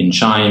in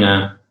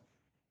China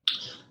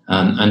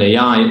and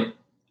AI.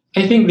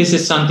 I think this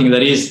is something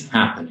that is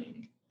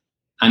happening.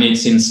 And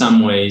it's in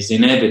some ways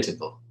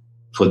inevitable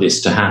for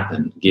this to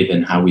happen,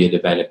 given how we are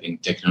developing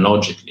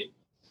technologically.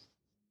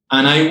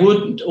 And I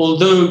would,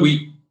 although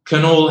we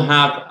can all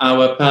have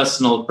our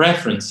personal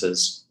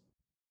preferences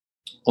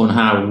on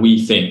how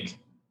we think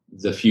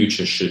the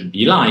future should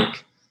be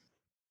like,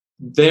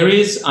 there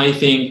is, I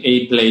think,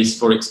 a place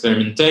for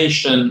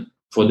experimentation,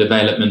 for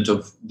development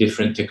of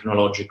different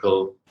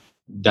technological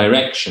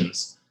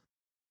directions.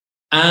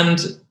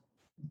 And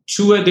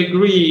to a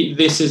degree,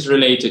 this is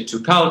related to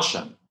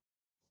culture,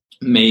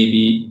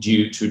 maybe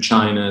due to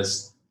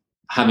China's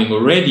having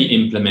already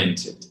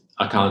implemented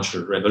a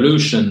cultural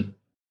revolution.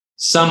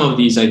 Some of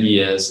these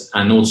ideas,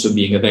 and also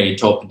being a very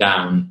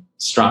top-down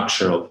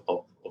structure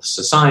of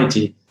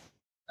society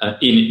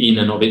in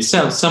and of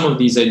itself, some of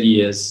these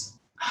ideas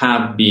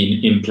have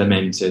been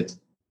implemented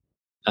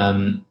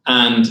and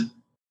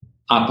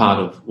are part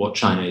of what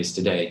China is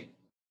today.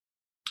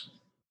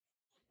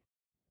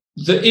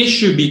 The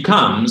issue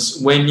becomes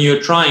when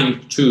you're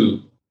trying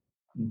to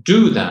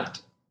do that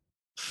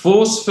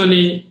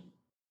forcefully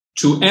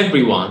to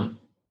everyone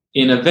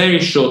in a very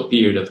short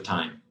period of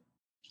time.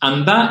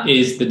 And that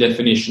is the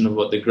definition of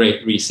what the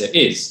Great Reset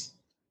is.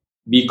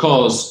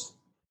 Because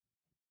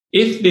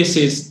if this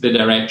is the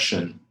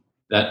direction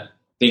that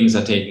things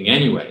are taking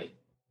anyway,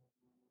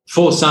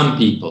 for some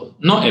people,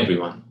 not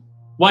everyone,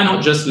 why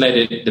not just let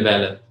it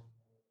develop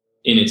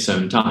in its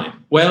own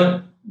time?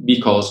 Well,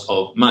 because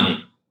of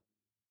money.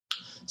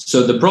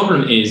 So the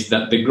problem is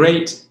that the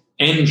great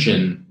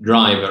engine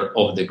driver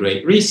of the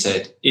Great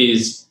Reset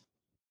is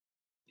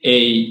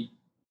a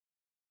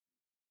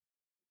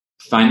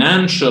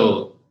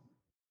financial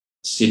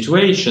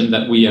situation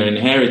that we are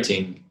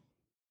inheriting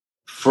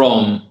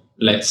from,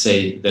 let's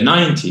say, the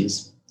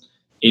 90s,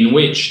 in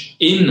which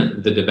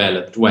in the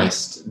developed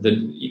West,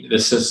 the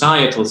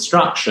societal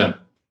structure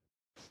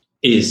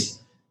is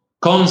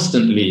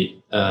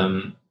constantly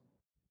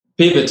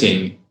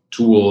pivoting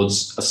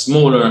towards a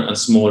smaller and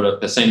smaller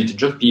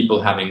percentage of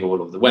people having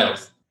all of the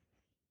wealth.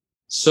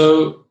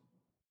 So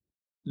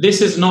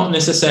this is not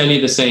necessarily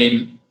the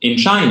same in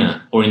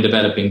China or in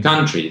developing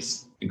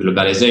countries.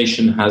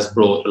 globalization has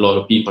brought a lot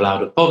of people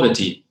out of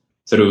poverty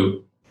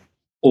through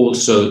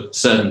also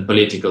certain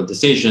political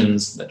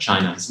decisions that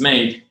China has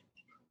made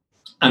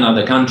and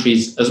other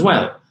countries as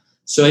well.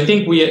 So I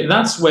think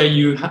that's where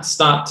you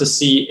start to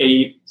see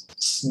a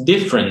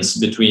difference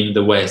between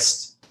the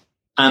West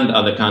and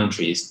other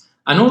countries.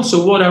 And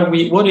also,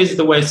 what is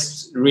the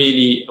West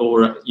really,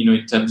 or,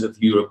 in terms of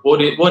Europe,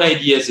 what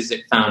ideas is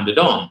it founded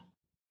on?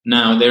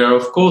 Now, there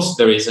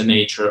is a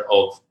nature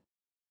of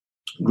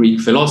Greek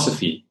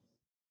philosophy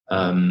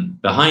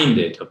behind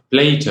it, of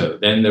Plato.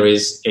 Then there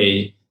is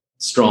a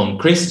strong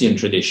Christian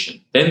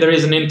tradition. Then there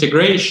is an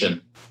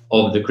integration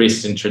of the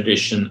Christian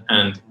tradition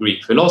and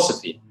Greek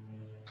philosophy.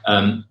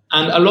 And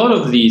a lot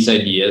of these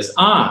ideas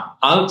are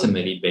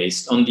ultimately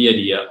based on the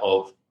idea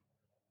of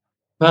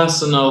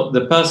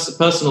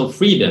personal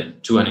freedom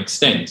to an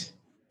extent.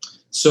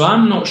 So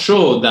I'm not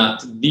sure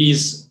that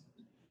these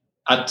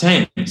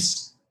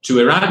attempts to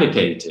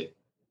eradicate it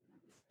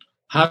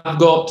have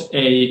got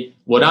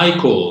what I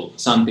call,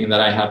 something that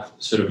I have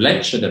sort of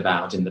lectured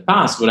about in the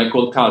past, what I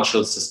call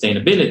cultural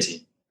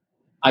sustainability.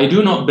 I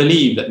do not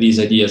believe that these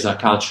ideas are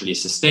culturally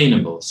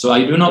sustainable. So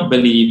I do not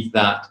believe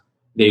that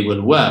they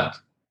will work.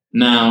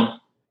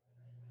 Now,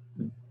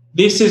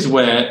 this is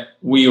where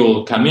we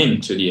all come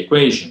into the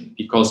equation,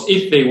 because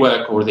if they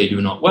work or they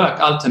do not work,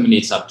 ultimately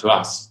it's up to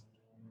us.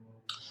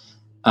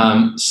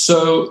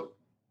 So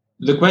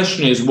the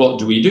question is, what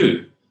do we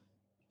do?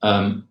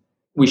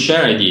 We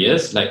share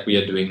ideas like we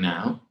are doing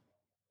now,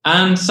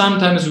 and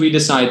sometimes we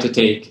decide to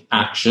take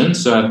action.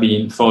 So I've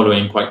been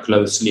following quite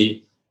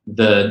closely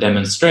the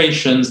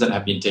demonstrations that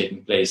have been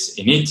taking place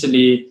in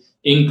Italy,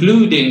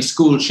 including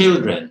school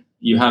children.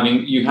 You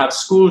have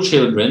school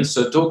children,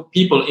 so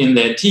people in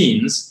their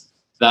teens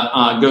that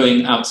are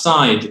going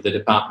outside the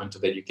Department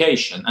of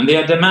Education, and they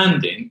are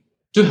demanding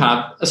to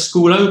have a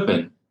school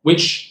open,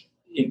 which,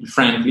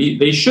 frankly,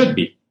 they should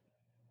be.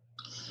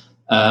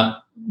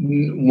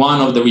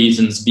 One of the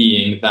reasons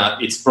being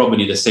that it's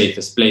probably the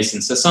safest place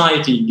in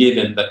society,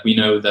 given that we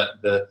know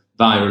that the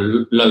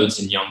viral loads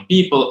in young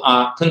people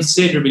are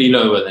considerably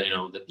lower than in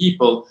older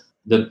people.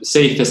 The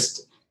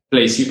safest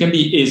place you can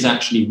be is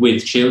actually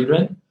with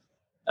children.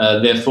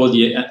 Therefore,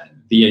 the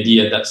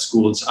idea that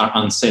schools are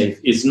unsafe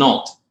is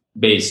not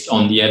based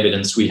on the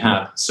evidence we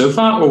have so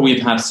far, or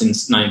we've had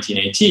since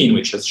 1918,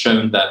 which has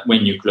shown that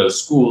when you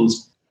close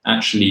schools,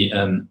 actually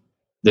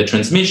the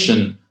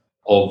transmission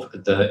of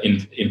the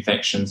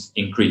infections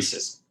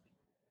increases.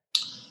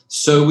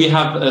 So we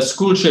have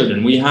school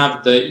children. We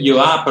have the Io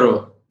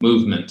Apro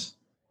movement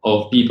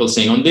of people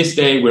saying, on this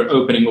day, we're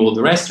opening all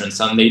the restaurants,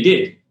 and they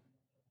did.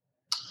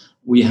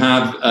 We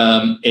have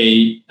an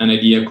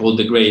idea called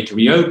the Great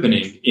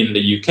Reopening in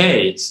the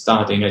UK,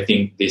 starting, I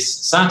think, this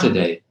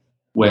Saturday,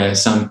 where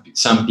some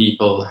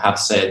people have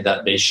said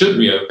that they should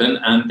reopen,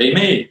 and they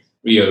may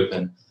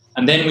reopen.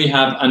 And then we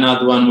have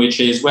another one, which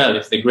is, well,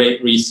 if the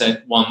Great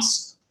Reset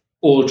wants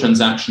all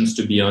transactions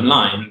to be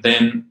online,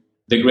 then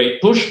the great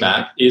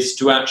pushback is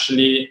to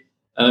actually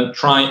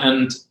try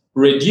and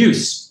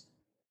reduce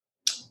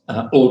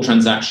all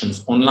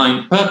transactions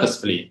online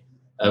purposefully,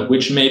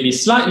 which may be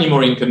slightly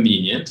more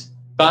inconvenient,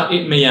 but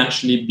it may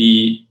actually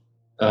be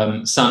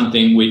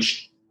something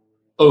which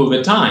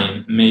over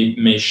time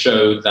may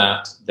show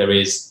that there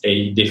is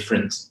a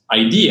different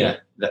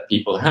idea that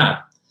people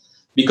have.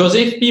 Because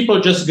if people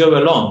just go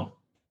along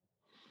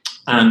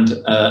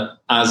and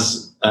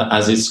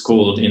as it's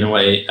called in a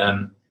way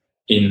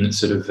in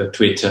sort of a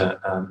Twitter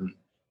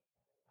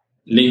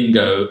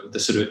lingo, the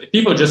sort of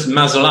people just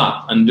muzzle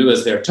up and do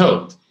as they're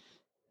told,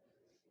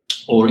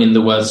 or in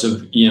the words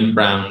of Ian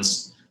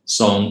Brown's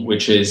song,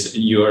 which is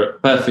 "You're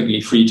perfectly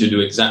free to do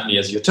exactly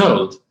as you're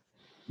told,"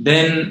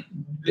 then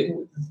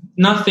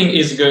nothing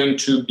is going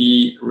to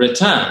be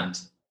returned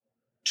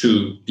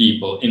to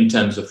people in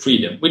terms of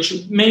freedom, which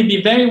may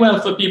be very well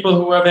for people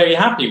who are very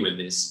happy with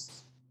this,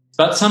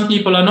 but some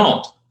people are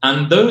not.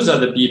 And those are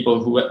the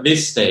people who at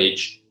this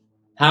stage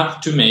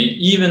have to make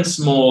even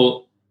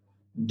small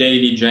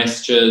daily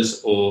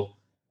gestures, or,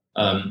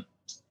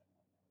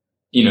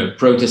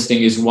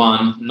 protesting is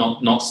one,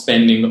 not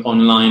spending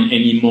online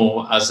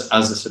anymore as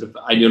a sort of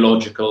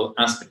ideological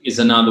aspect is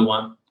another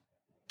one.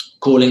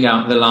 Calling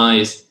out the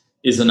lies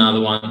is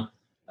another one.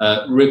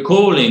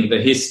 Recalling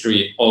the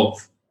history of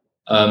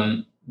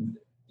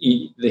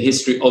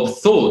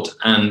thought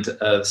and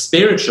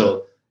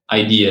spiritual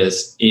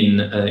ideas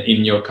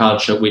in your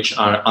culture, which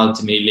are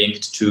ultimately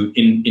linked to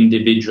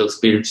individual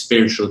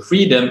spiritual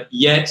freedom,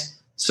 yet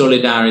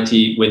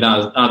solidarity with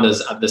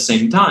others at the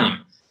same time.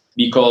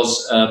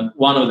 Because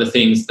one of the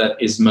things that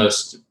is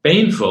most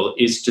painful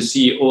is to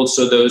see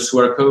also those who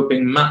are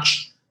coping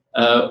much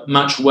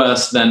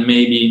worse than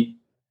maybe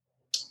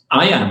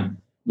I am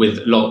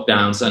with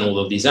lockdowns and all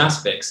of these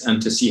aspects,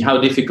 and to see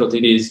how difficult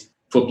it is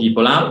for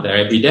people out there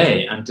every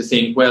day, and to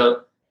think,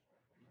 well,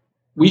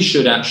 we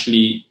should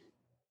actually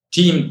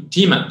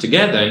team up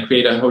together and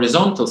create a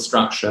horizontal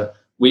structure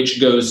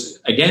which goes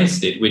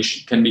against it,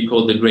 which can be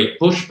called the Great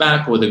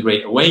Pushback or the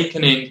Great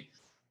Awakening.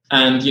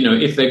 And,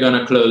 if they're going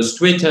to close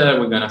Twitter,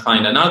 we're going to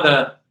find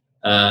another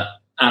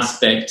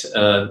aspect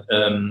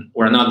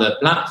or another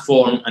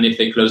platform, and if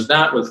they close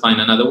that, we'll find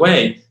another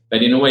way.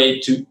 But in a way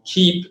to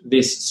keep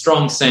this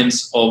strong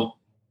sense of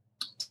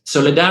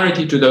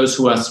solidarity to those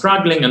who are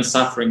struggling and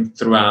suffering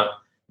throughout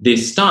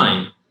this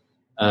time,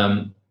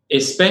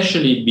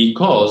 especially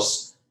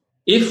because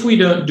if we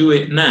don't do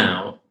it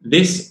now,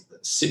 this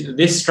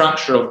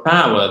structure of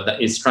power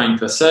that is trying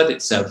to assert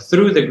itself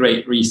through the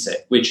Great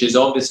Reset, which is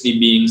obviously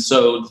being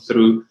sold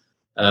through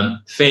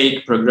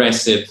fake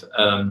progressive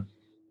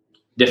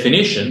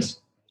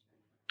definitions,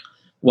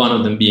 one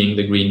of them being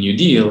the Green New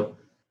Deal,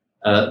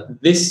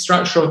 this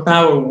structure of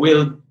power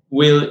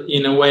will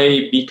in a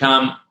way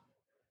become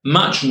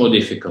much more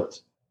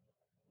difficult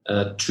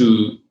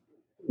to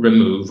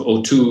remove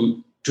or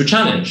to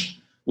challenge.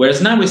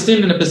 Whereas now we're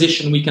still in a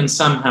position we can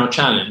somehow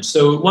challenge.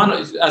 So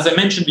as I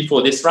mentioned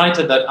before, this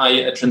writer that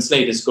I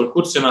translated is called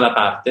Curzio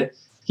Malaparte.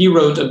 He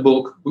wrote a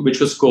book which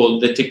was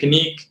called The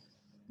Technique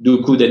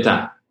du Coup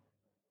d'État,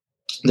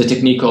 the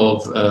technique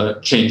of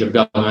change of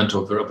government,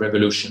 of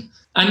revolution.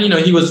 And,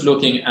 he was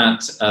looking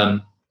at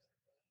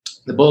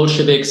the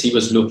Bolsheviks, he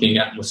was looking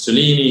at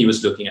Mussolini, he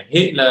was looking at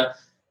Hitler.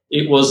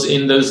 It was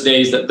in those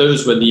days that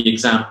those were the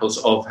examples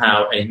of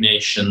how a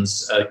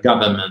nation's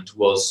government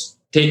was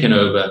taken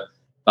over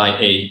by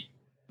a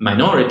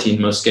minority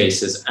in most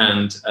cases,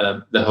 and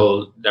the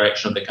whole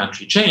direction of the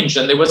country changed.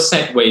 And there were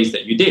set ways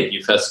that you did.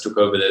 You first took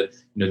over the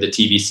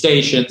TV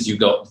stations, you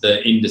got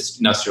the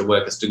industrial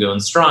workers to go on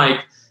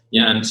strike,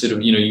 and sort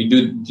of, you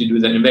do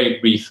that in a very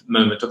brief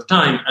moment of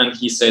time. And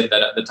he said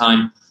that at the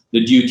time,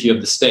 the duty of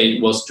the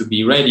state was to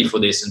be ready for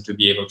this and to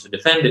be able to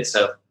defend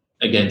itself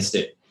against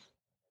it.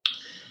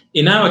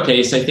 In our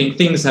case, I think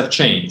things have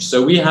changed.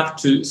 So we have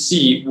to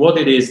see what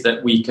it is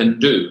that we can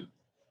do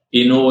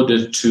in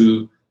order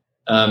to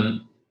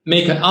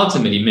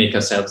ultimately make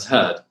ourselves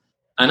heard.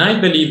 And I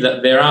believe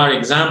that there are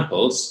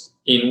examples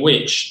in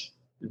which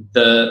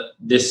the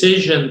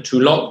decision to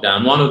lock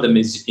down, one of them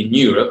is in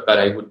Europe, but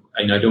I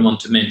don't want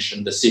to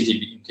mention the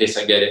city in case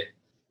I get it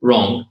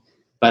wrong.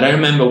 But I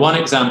remember one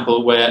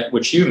example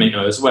which you may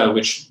know as well,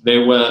 which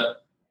there were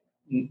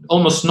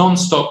almost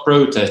non-stop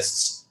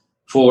protests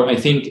for, I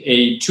think,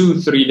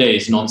 2-3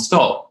 days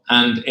non-stop,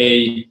 and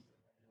a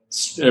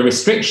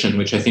restriction,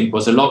 which I think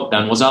was a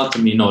lockdown, was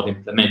ultimately not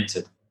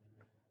implemented.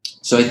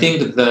 So I think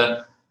that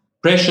the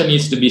pressure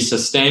needs to be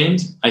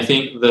sustained. I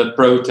think the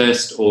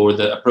protest or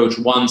the approach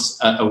once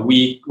a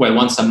week,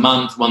 once a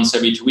month, once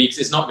every 2 weeks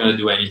is not going to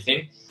do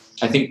anything.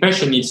 I think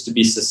pressure needs to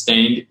be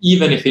sustained,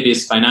 even if it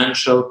is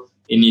financial.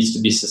 It needs to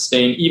be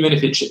sustained, even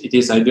if it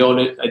is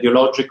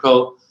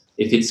ideological,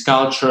 if it's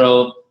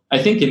cultural. I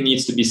think it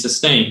needs to be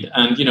sustained.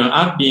 And,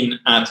 I've been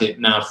at it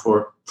now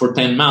for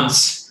 10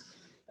 months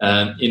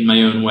in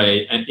my own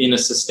way and in a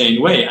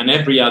sustained way. And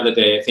every other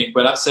day I think,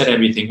 well, I've said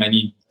everything I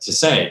need to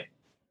say.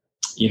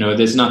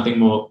 There's nothing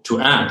more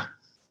to add.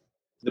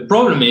 The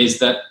problem is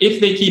that if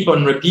they keep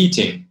on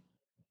repeating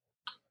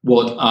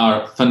what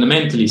are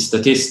fundamentally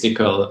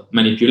statistical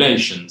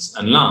manipulations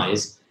and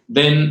lies,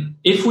 then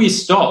if we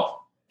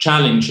stop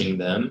challenging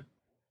them,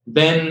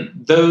 then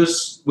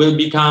those will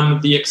become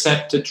the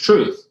accepted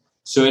truth.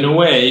 So in a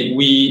way,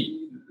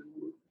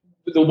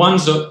 the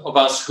ones of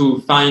us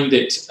who find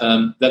it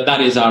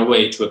that is our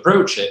way to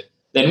approach it,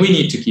 then we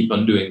need to keep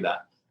on doing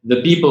that.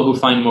 The people who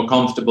find more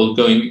comfortable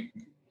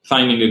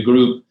finding a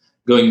group,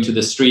 going to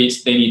the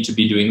streets, they need to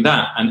be doing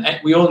that. And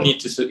we all need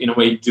to, in a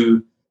way,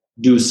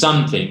 do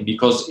something,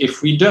 because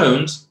if we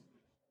don't,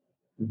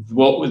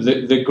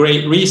 the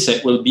Great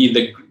Reset will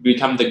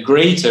become the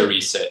Greater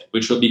Reset,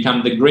 which will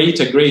become the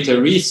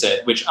Greater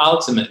Reset, which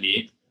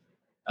ultimately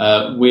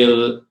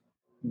will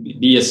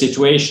be a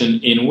situation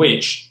in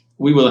which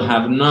we will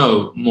have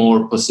no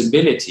more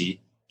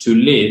possibility to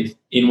live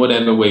in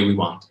whatever way we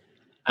want.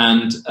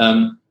 And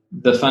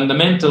the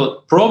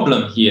fundamental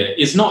problem here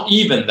is not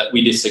even that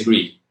we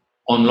disagree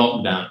on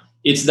lockdown.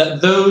 It's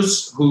that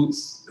those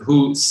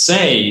who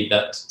say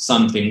that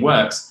something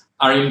works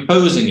are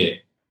imposing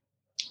it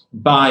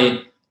by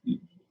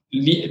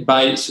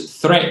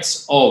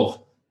threats of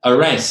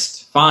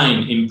arrest,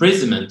 fine,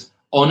 imprisonment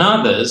on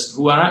others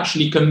who are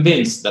actually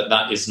convinced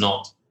that is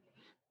not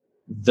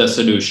the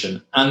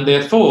solution. And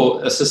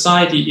therefore, a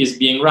society is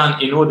being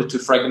run in order to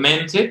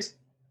fragment it,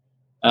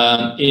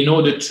 in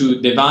order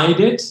to divide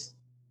it,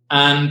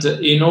 and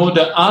in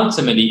order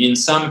ultimately, in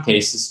some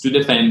cases, to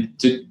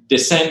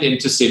descend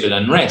into civil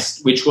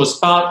unrest, which was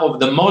part of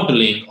the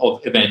modeling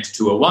of Event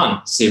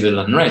 201, civil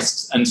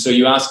unrest. And so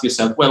you ask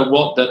yourself, well,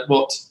 what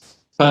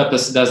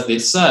purpose does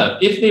this serve?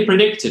 If they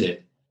predicted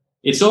it,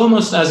 it's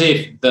almost as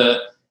if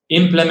the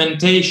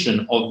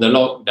implementation of the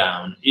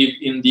lockdown,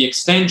 in the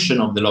extension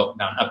of the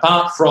lockdown,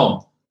 apart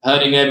from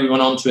herding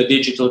everyone onto a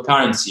digital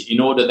currency in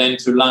order then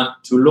to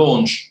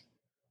launch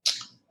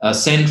a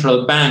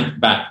central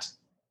bank-backed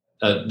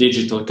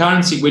digital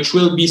currency, which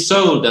will be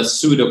sold as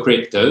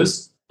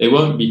pseudo-cryptos. They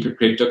won't be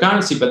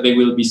cryptocurrency, but they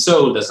will be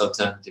sold as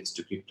alternatives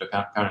to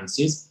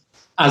cryptocurrencies,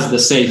 as the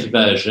safe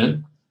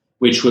version,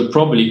 which will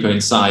probably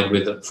coincide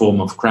with a form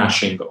of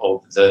crashing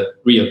of the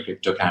real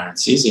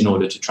cryptocurrencies in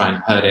order to try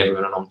and herd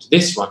everyone onto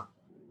this one.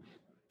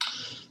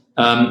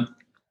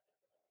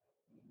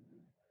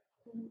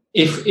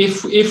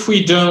 If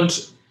we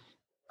don't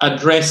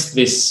address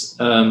this,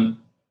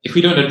 if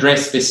we don't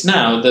address this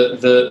now,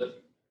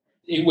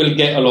 it will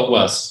get a lot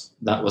worse.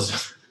 That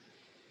was.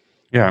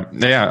 Yeah.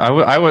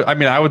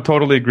 I would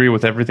totally agree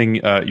with everything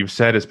you've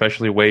said,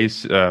 especially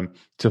ways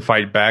to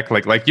fight back.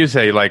 Like you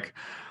say,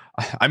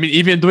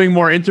 even doing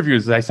more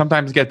interviews, I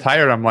sometimes get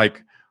tired. I'm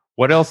like,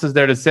 what else is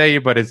there to say?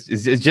 But it's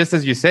just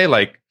as you say,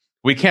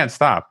 we can't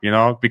stop,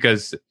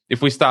 because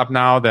if we stop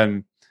now,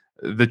 then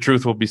the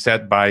truth will be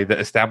said by the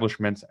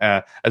establishment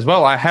as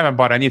well. I haven't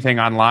bought anything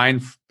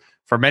online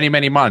for many,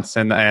 many months,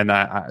 and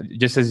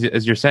just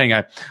as you're saying,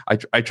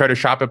 I try to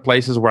shop at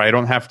places where I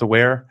don't have to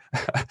wear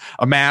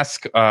a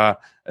mask,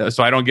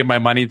 so I don't give my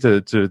money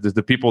to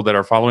the people that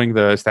are following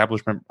the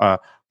establishment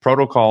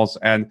protocols.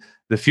 And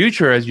the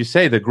future, as you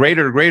say, the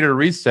greater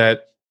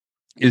reset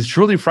is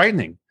truly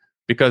frightening,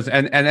 because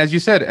and as you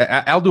said,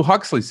 Aldous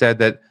Huxley said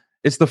that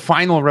it's the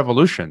final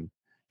revolution.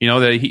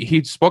 That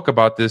he spoke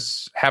about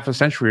this half a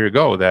century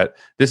ago, that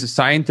this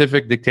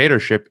scientific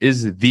dictatorship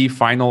is the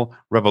final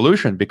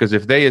revolution, because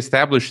if they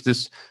establish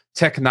this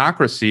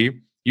technocracy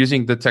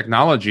using the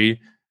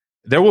technology,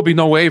 there will be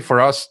no way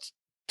for us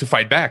to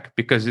fight back,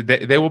 because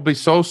they will be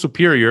so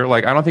superior.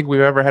 I don't think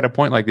we've ever had a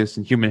point like this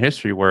in human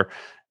history where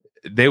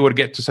they would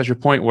get to such a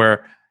point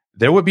where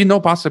there would be no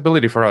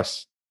possibility for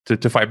us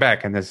to fight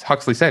back. And as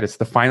Huxley said, it's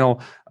the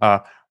final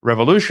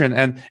revolution,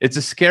 and it's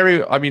a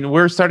scary.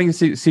 We're starting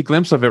to see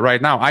glimpse of it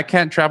right now. I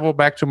can't travel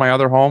back to my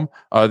other home.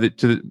 I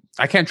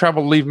can't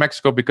leave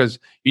Mexico because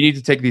you need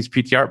to take these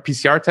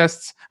PCR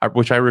tests,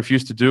 which I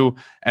refuse to do.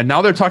 And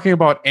now they're talking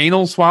about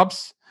anal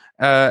swabs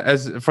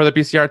as for the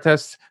PCR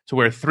tests, to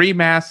wear 3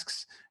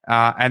 masks.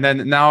 And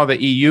then now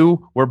the EU,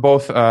 we're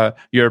both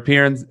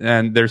Europeans,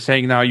 and they're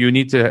saying now you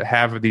need to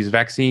have these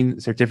vaccine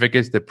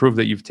certificates that prove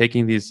that you've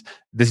taken this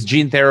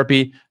gene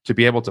therapy to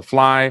be able to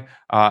fly.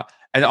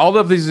 And all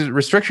of these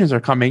restrictions are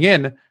coming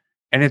in,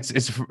 and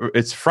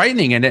it's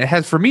frightening. And it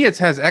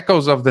has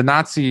echoes of the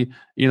Nazi,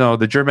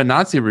 the German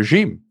Nazi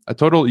regime, a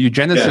total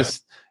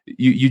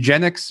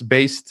eugenics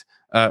based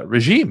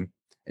regime.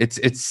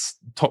 It's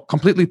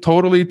completely,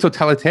 totally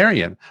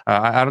totalitarian.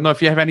 I don't know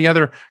if you have any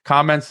other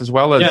comments as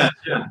well as.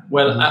 Yeah.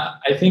 Well,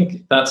 I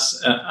think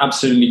that's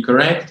absolutely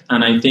correct,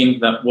 and I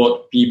think that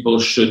what people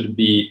should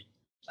be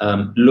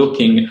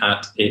looking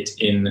at it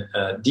in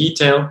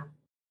detail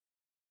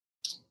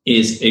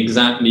is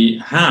exactly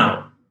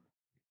how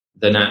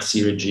the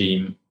Nazi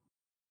regime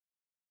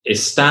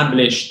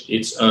established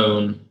its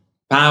own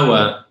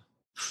power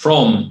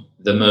from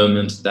the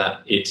moment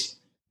that it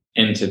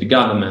entered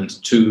government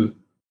to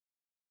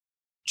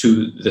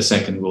the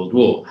Second World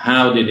War.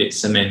 How did it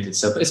cement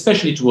itself,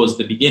 especially towards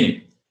the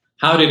beginning?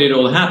 How did it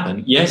all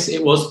happen? Yes,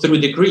 it was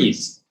through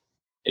decrees.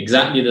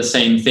 Exactly the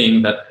same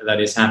thing that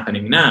is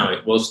happening now.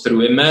 It was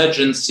through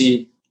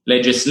emergency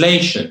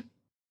legislation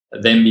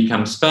that then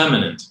becomes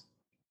permanent.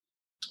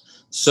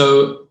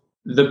 So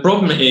the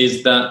problem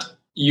is that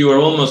you are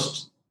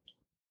almost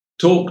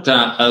talked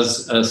at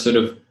as a sort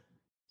of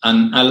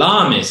an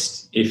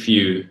alarmist if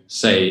you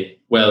say,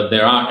 well,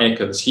 there are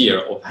echoes here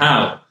of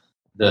how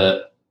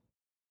the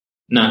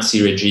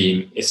Nazi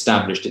regime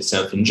established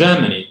itself in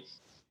Germany.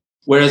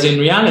 Whereas in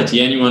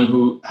reality, anyone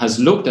who has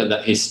looked at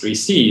that history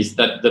sees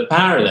that the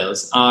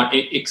parallels are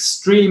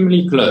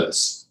extremely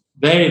close,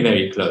 very,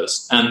 very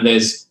close. And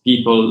there's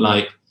people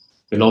like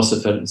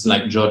philosophers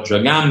like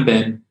Giorgio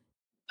Agamben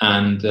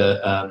and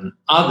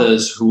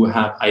others who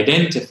have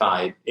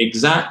identified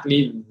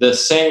exactly the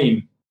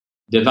same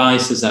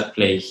devices at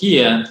play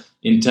here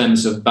in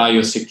terms of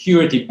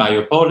biosecurity,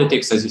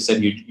 biopolitics, as you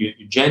said,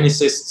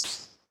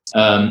 eugenicists,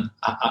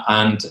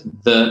 and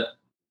the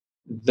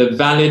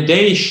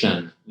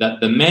validation that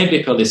the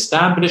medical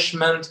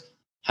establishment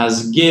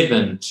has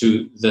given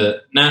to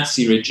the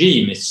Nazi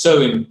regime is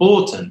so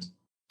important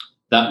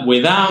that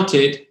without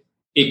it,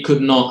 it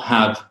could not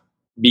have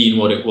been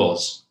what it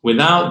was.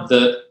 Without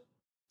the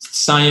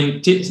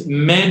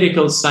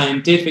medical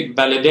scientific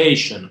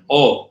validation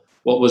of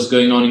what was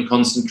going on in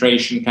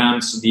concentration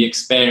camps, the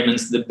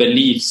experiments, the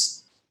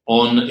beliefs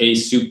on a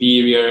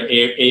superior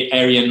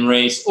Aryan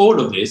race, all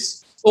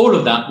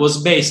of that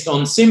was based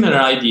on similar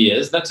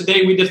ideas that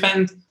today we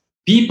defend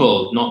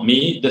people, not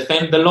me,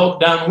 defend the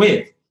lockdown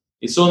with.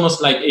 It's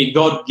almost like a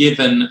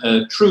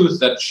God-given truth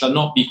that shall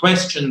not be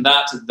questioned,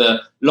 that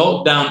the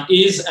lockdown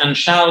is and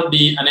shall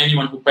be, and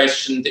anyone who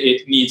questioned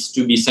it needs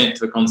to be sent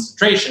to a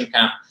concentration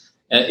camp.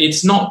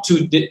 It's not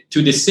too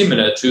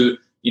dissimilar to,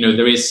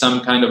 there is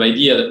some kind of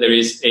idea that there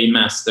is a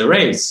master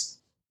race,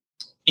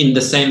 in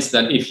the sense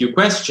that if you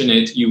question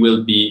it, you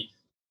will be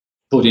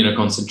put in a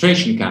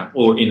concentration camp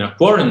or in a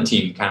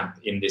quarantine camp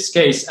in this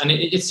case. And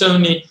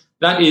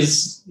that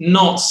is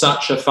not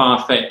such a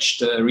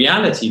far-fetched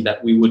reality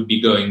that we would be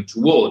going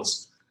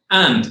towards.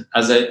 And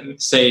as I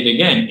say it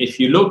again, if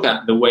you look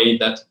at the way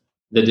that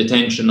the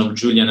detention of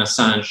Julian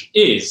Assange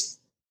is,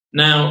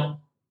 now,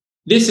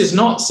 this is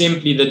not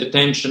simply the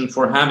detention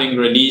for having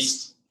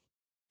released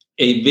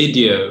a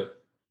video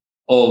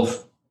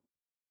of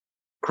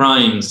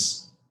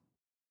crimes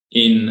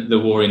in the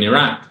war in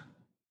Iraq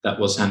that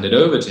was handed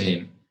over to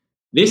him.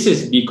 This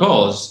is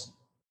because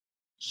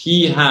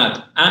he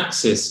had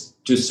access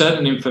to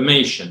certain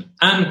information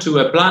and to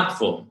a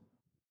platform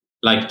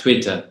like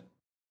Twitter,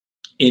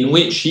 in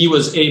which he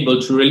was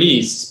able to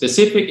release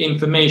specific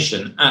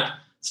information at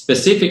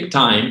specific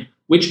time,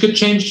 which could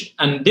change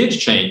and did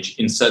change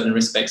in certain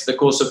respects the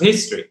course of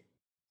history.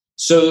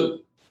 So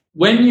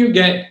when you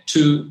get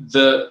to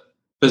the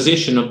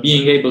position of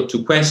being able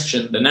to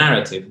question the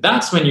narrative,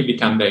 that's when you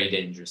become very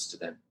dangerous to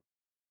them.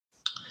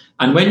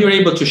 And when you're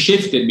able to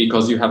shift it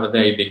because you have a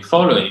very big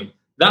following,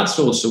 that's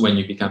also when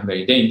you become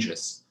very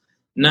dangerous.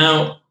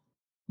 Now,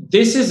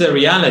 this is a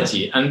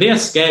reality, and they are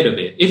scared of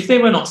it. If they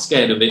were not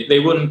scared of it, they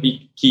wouldn't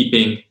be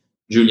keeping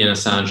Julian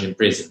Assange in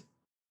prison.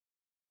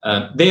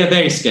 They are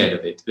very scared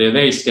of it. They're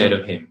very scared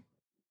of him.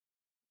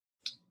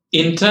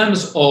 In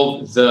terms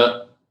of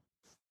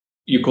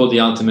you call the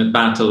ultimate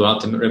battle or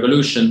ultimate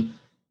revolution,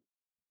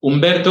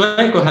 Umberto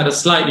Eco had a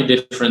slightly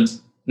different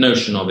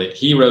notion of it.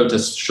 He wrote a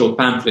short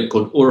pamphlet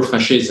called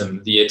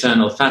Ur-Fascism, the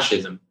Eternal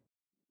Fascism.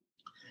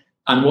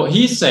 And what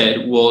he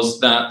said was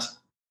that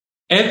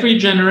every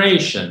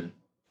generation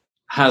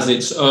has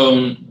its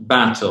own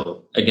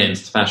battle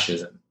against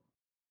fascism.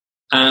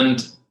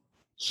 And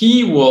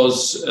he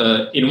was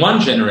in one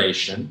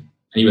generation,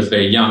 and he was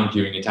very young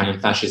during Italian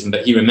fascism,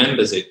 but he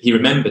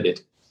remembered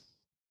it,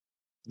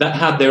 that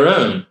had their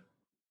own.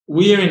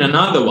 We're in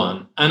another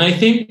one. And I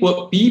think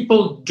what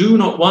people do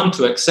not want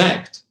to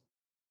accept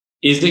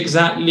is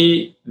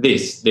exactly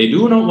this. They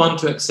do not want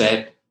to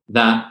accept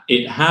that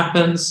it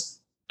happens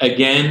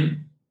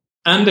again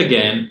and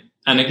again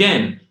and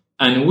again.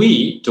 And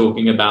we,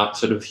 talking about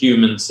sort of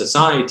human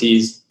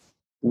societies,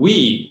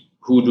 we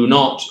who do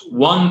not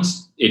want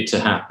it to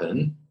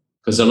happen,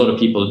 because a lot of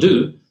people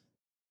do,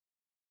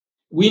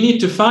 we need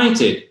to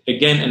fight it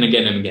again and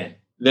again and again.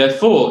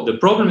 Therefore, the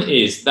problem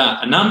is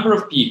that a number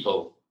of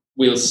people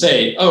will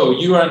say, oh,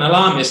 you are an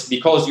alarmist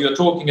because you're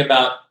talking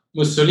about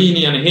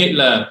Mussolini and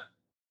Hitler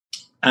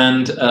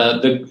and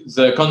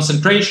the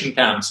concentration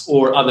camps,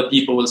 or other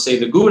people will say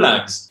the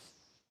gulags.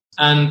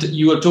 And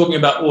you are talking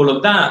about all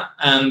of that,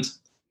 and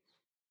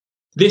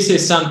this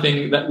is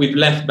something that we've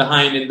left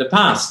behind in the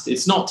past.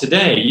 It's not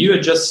today. You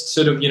are just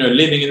sort of,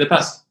 living in the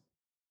past.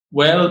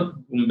 Well,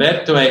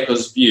 Umberto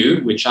Eco's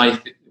view, which I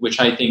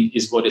think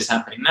is what is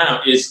happening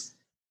now, is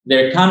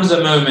there comes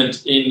a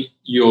moment in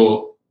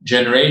your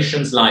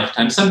generation's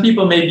lifetime. Some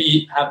people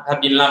maybe have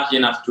been lucky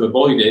enough to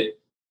avoid it,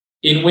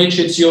 in which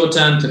it's your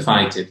turn to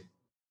fight it,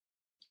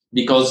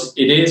 because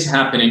it is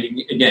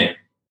happening again.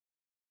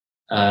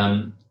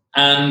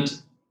 And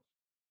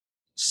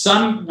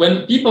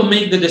when people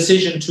make the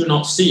decision to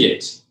not see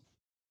it,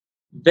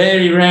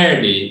 very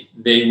rarely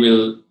they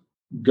will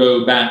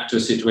go back to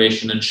a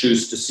situation and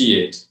choose to see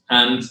it.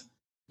 And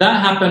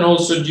that happened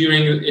also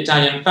during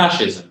Italian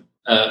fascism.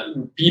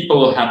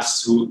 People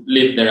perhaps who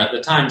lived there at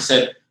the time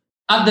said,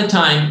 at the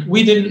time,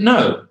 we didn't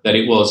know that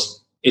it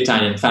was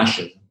Italian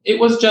fascism. It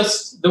was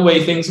just the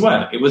way things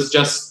were. It was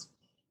just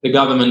the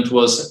government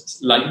was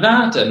like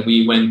that, and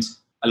we went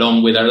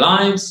along with our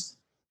lives,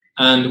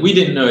 and we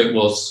didn't know it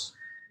was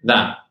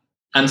that.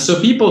 And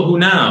so people who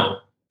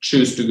now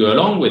choose to go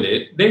along with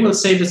it, they will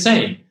say the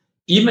same.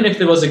 Even if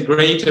there was a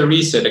greater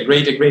reset, a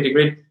greater,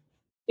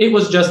 it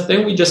was just,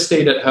 then we just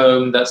stayed at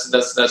home. That's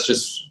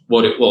just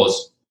what it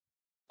was.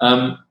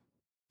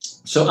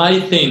 So I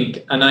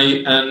think, and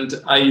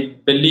I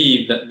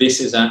believe that this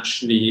is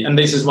actually, and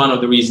this is one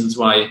of the reasons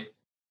why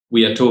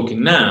we are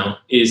talking now,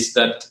 is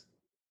that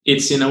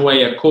it's in a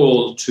way a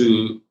call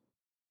to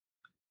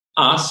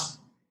us,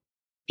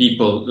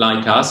 people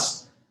like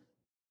us,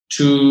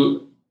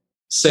 to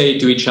say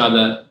to each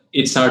other,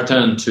 it's our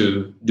turn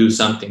to do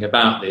something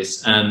about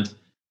this. And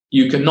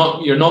you're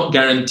not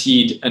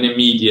guaranteed an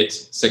immediate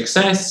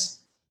success.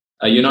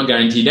 You're not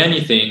guaranteed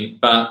anything,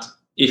 but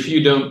if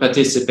you don't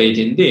participate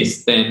in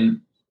this,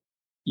 then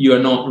you are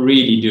not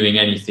really doing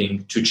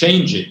anything to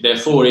change it.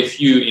 Therefore, if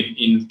you,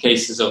 in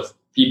cases of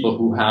people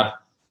who have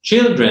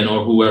children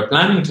or who are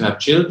planning to have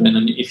children,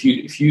 and if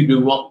you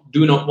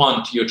do not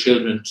want your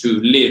children to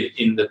live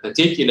in the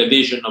particular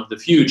vision of the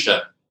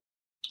future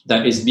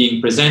that is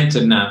being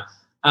presented now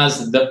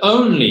as the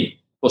only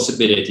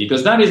possibility,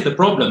 because that is the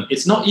problem.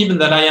 It's not even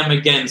that I am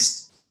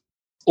against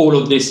all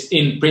of this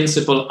in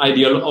principle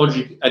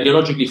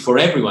ideologically for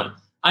everyone.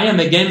 I am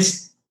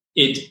against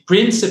it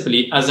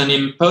principally as an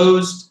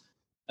imposed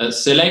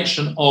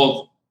selection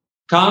of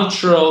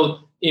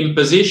cultural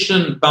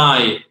imposition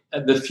by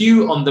the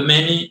few on the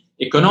many,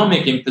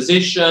 economic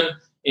imposition,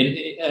 in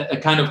a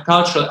kind of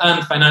cultural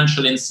and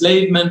financial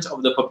enslavement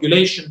of the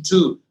population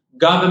to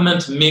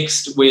government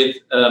mixed with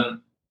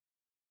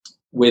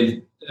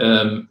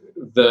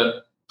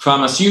the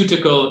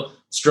pharmaceutical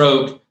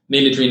stroke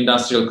military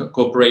industrial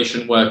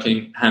corporation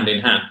working hand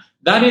in hand.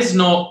 That is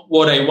not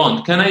what I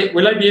want.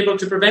 Will I be able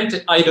to prevent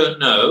it? I don't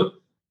know,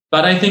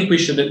 but I think we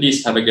should at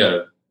least have a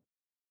go.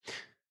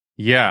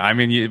 Yeah, I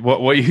mean,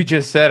 what you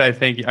just said, I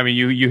think, I mean,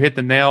 you hit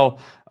the nail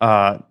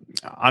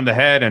on the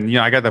head. And,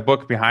 I got the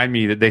book behind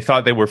me that they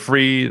thought they were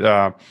free.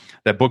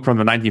 That book from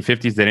the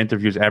 1950s that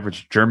interviews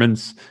average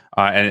Germans.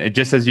 And it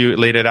just as you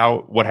laid it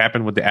out, what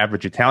happened with the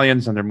average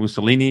Italians under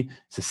Mussolini,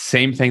 it's the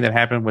same thing that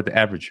happened with the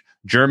average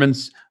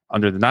Germans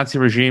under the Nazi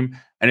regime.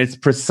 And it's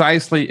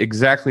precisely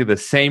exactly the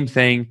same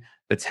thing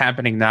that's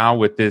happening now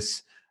with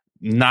this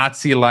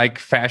Nazi-like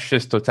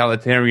fascist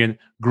totalitarian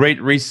great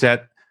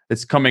reset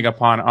that's coming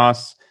upon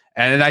us.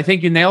 And I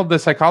think you nailed the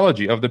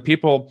psychology of the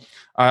people.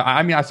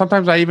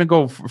 Sometimes I even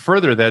go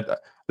further that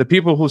the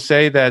people who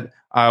say that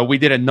we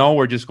didn't know,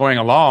 we're just going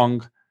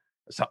along.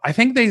 So I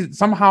think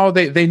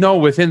they know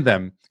within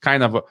them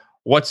kind of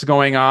what's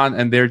going on,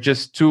 and they're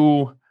just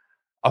too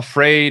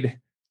afraid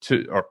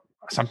to, or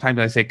sometimes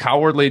I say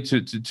cowardly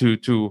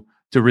to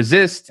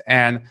resist.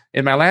 And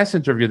in my last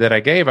interview that I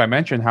gave, I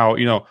mentioned how,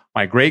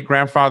 my great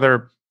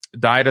grandfather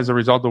died as a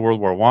result of World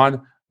War I.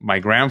 My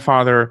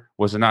grandfather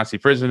was a Nazi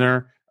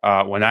prisoner.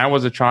 When I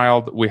was a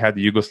child, we had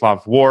the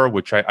Yugoslav War,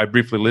 which I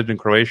briefly lived in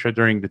Croatia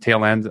during the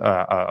tail end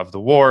of the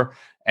war.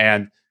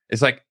 And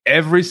it's like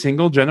every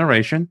single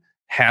generation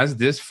has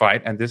this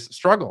fight and this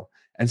struggle.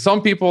 And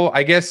some people,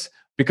 I guess,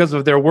 because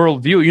of their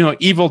worldview,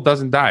 evil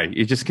doesn't die.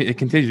 It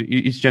continues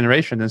each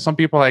generation. And some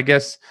people, I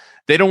guess,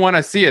 they don't want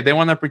to see it. They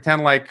want to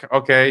pretend like,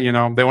 okay,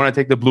 they want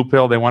to take the blue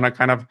pill. They want to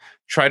kind of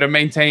try to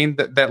maintain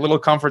that little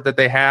comfort that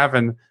they have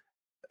and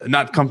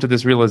not come to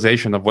this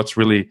realization of what's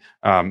really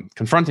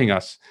confronting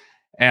us.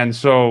 And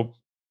so,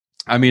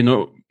 I don't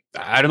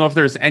know if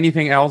there's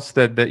anything else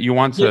that you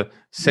want to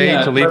say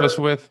to leave us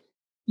with.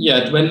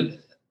 Yeah, well,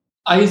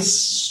 I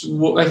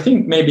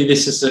think maybe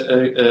this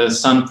is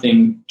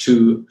something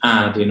to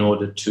add in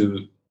order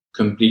to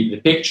complete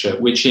the picture,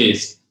 which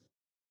is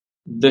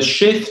the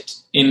shift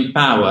in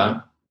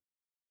power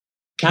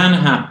can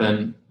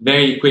happen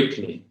very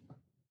quickly.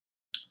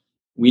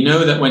 We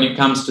know that when it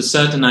comes to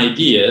certain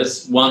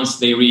ideas, once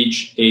they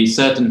reach a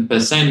certain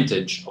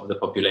percentage of the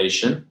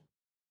population,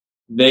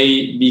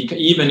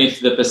 even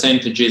if the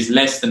percentage is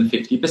less than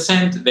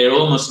 50%, they're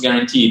almost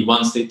guaranteed,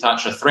 once they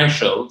touch a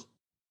threshold,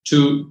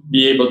 to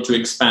be able to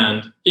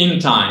expand in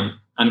time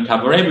and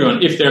cover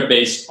everyone if they're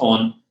based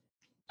on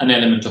an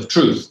element of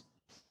truth.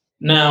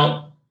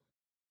 Now,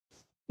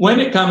 when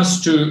it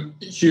comes to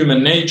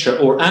human nature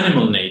or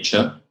animal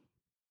nature,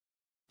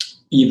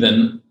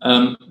 even,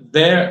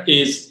 there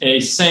is a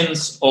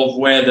sense of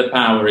where the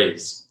power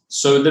is.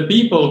 So the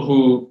people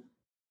who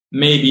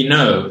maybe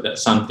know that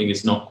something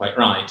is not quite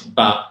right,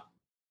 but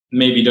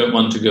maybe don't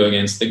want to go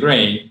against the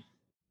grain,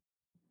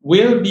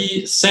 will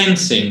be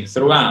sensing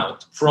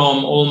throughout,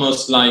 from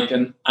almost like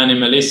an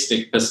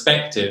animalistic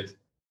perspective,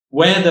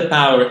 where the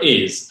power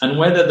is and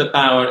whether the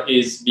power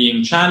is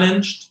being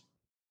challenged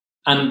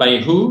and by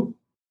who,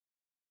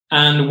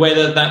 and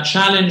whether that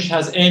challenge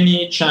has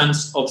any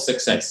chance of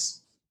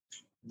success.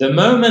 The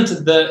moment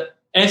the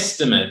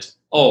estimate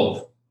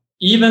of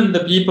even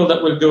the people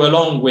that will go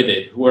along with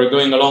it, who are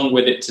going along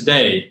with it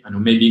today and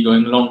who may be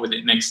going along with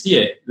it next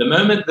year, the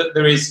moment that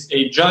there is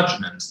a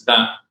judgment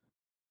that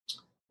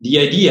the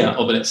idea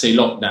of, let's say,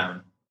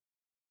 lockdown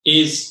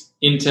is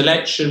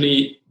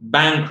intellectually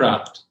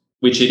bankrupt,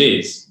 which it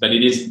is, but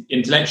it is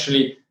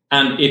intellectually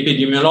and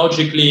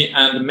epidemiologically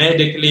and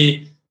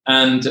medically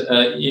and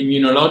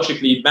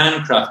immunologically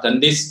bankrupt,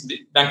 and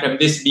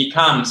this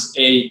becomes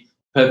a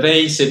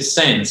pervasive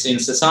sense in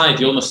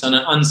society, almost an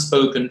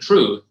unspoken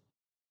truth,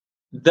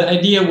 the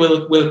idea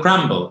will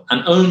crumble,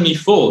 and only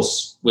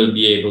force will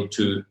be able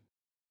to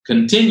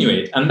continue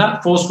it. And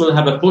that force will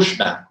have a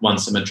pushback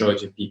once a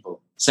majority of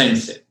people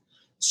sense it.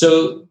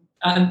 So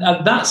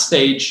at that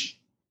stage,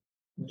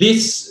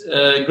 this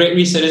Great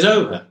Reset is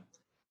over.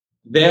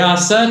 There are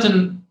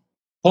certain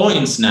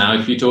points now,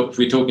 if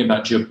we're talking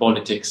about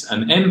geopolitics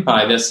and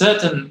empire, there are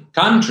certain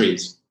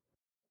countries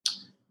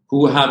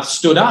who have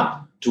stood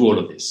up to all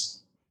of this.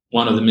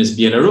 One of them is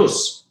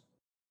Belarus,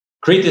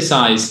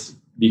 criticized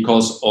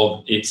because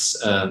of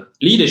its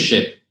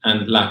leadership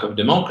and lack of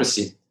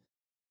democracy.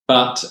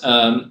 But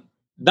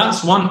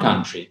that's one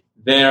country.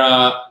 There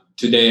are,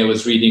 today I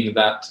was reading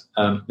that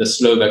the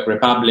Slovak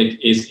Republic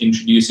is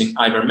introducing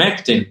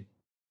ivermectin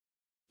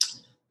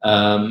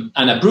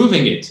and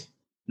approving it.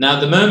 Now,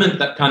 the moment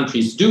that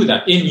countries do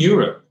that in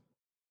Europe,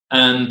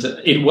 and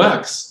it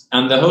works,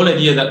 and the whole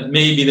idea that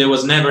maybe there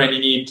was never any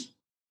need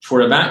for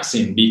a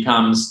vaccine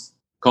becomes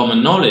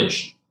common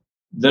knowledge,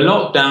 the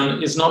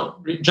lockdown is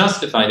not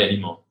justified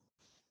anymore.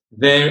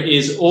 There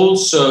is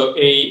also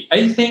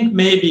I think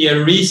maybe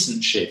a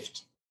recent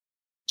shift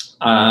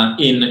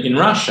in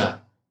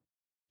Russia,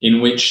 in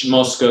which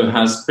Moscow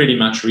has pretty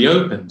much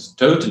reopened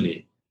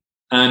totally,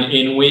 and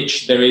in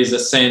which there is a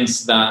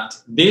sense that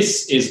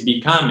this is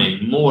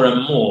becoming more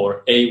and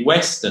more a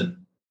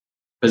Western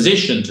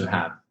position to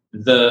have.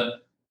 The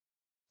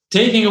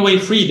taking away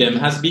freedom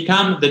has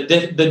become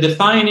the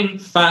defining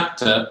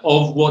factor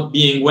of what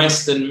being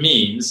Western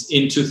means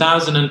in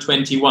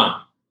 2021.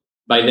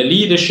 By the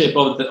leadership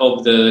from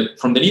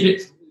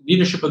the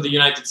leadership of the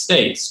United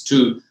States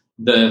to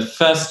the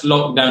first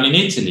lockdown in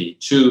Italy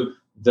to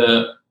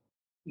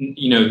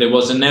there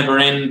was a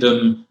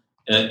never-ending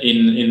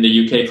in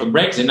the UK for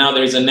Brexit. Now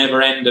there is a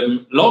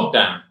never-ending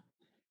lockdown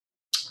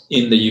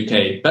in the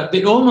UK. But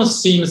it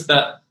almost seems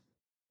that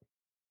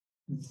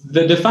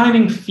the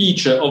defining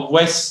feature of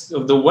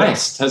the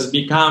West has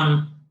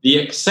become the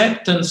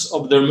acceptance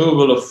of the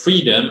removal of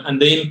freedom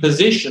and the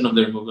imposition of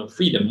the removal of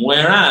freedom,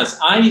 whereas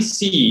I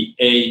see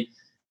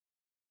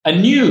a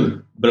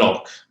new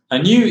bloc, a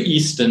new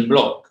Eastern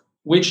bloc,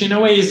 which in a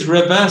way is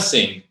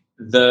reversing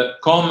the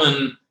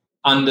common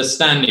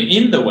understanding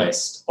in the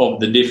West of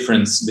the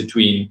difference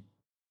between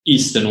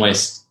East and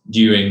West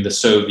during the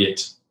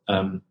Soviet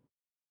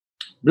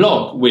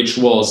bloc, which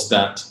was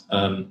that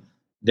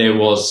there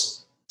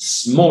was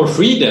more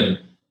freedom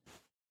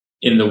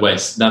in the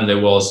West than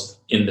there was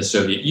in the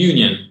Soviet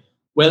Union.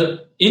 Well,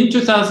 in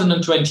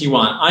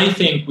 2021, I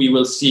think we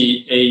will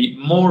see a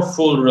more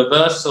full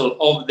reversal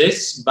of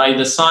this by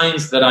the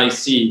signs that I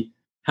see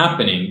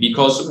happening.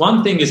 Because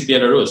one thing is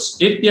Belarus.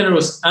 If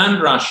Belarus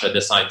and Russia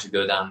decide to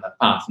go down that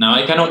path, now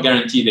I cannot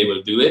guarantee they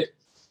will do it,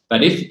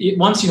 but if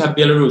once you have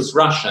Belarus,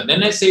 Russia, then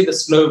let's say the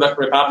Slovak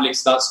Republic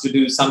starts to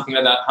do something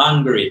like that,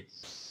 Hungary,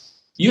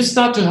 you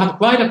start to have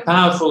quite a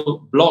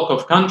powerful block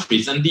of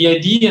countries. And the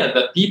idea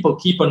that people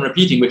keep on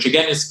repeating, which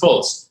again is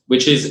false,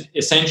 which is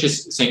essentially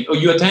saying, oh,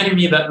 you are telling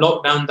me that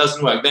lockdown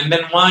doesn't work, then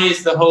why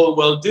is the whole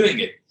world doing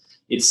it?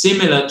 It's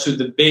similar to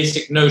the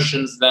basic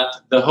notions that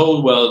the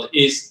whole world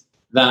is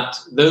that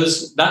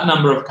that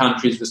number of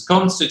countries which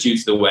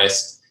constitutes the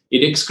West,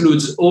 it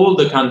excludes all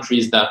the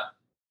countries that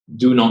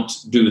do not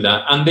do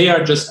that, and they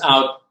are just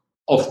out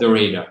of the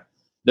radar.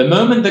 The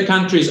moment the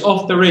country is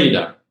off the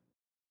radar,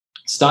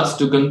 start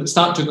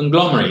to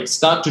conglomerate,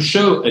 start to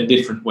show a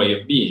different way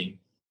of being,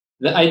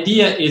 the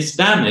idea is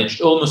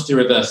damaged almost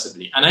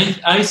irreversibly. And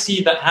I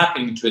see that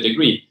happening to a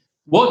degree.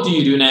 What do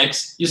you do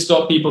next? You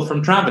stop people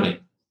from traveling.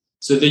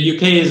 So the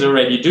UK is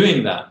already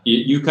doing that.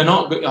 You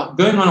cannot,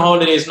 going on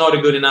holiday is not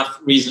a good enough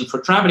reason for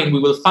traveling.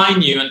 We will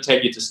fine you and tell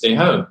you to stay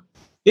home.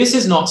 This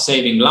is not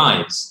saving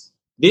lives.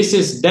 This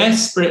is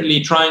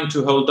desperately trying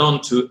to hold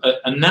on to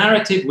a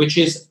narrative which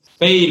is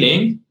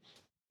failing,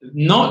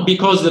 not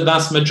because the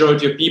vast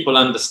majority of people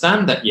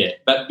understand that yet,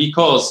 but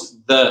because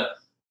the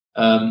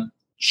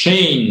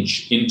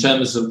change in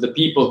terms of the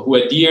people who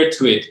adhere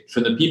to it, for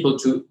the people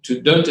to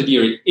don't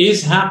adhere, it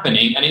is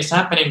happening, and it's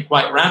happening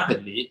quite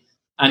rapidly.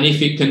 And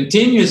if it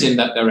continues in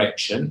that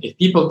direction, if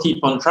people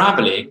keep on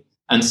traveling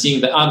and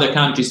seeing the other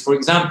countries, for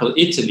example,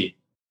 Italy,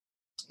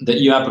 the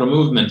IAPRO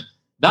movement,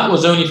 that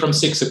was only from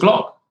 6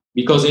 o'clock,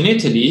 because in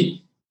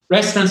Italy,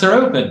 restaurants are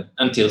open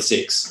until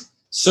 6.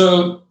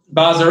 So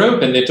bars are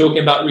open. They're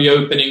talking about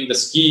reopening the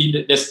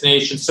ski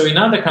destinations. So in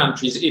other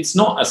countries, it's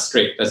not as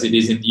strict as it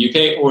is in the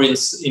UK or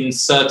in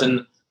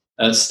certain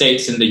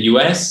states in the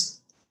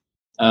US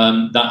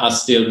that are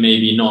still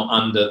maybe not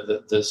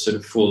under the sort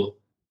of full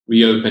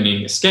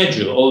reopening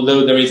schedule.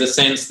 Although there is a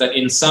sense that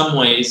in some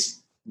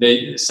ways,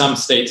 some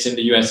states in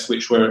the US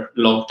which were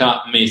locked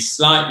up may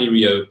slightly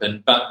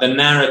reopen, but the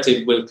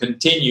narrative will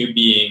continue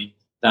being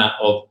that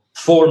of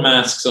 4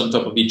 masks on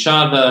top of each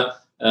other,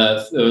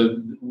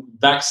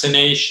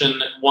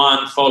 vaccination,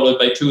 1 followed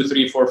by 2,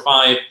 3, 4,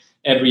 5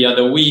 every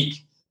other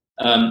week.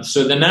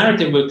 So the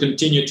narrative will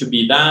continue to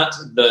be that.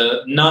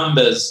 The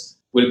numbers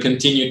will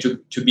continue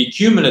to be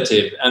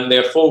cumulative, and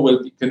therefore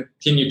will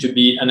continue to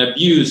be an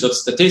abuse of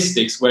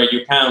statistics where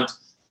you count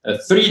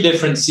 3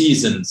 different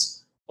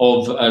seasons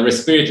of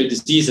respiratory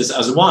diseases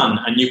as one,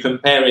 and you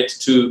compare it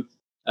to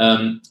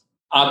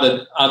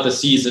other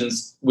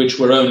seasons which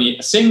were only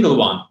a single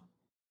one,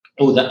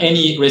 or that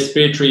any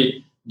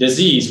respiratory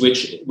disease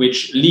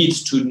which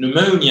leads to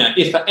pneumonia,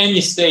 if at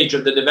any stage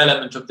of the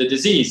development of the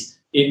disease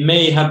it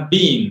may have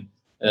been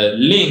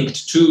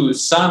linked to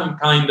some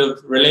kind of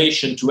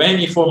relation to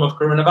any form of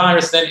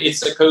coronavirus, then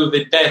it's a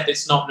COVID death,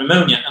 it's not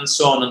pneumonia, and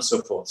so on and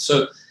so forth.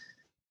 So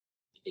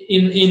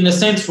in a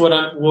sense, what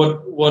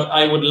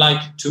I would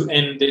like to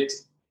end it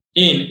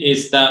in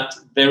is that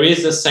there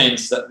is a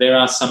sense that there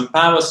are some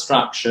power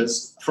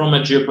structures from a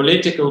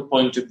geopolitical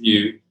point of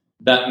view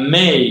that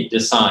may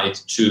decide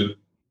to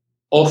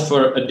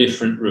offer a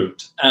different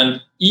route.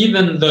 And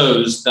even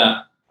those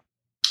that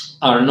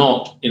are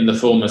not in the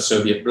former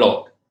Soviet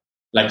bloc,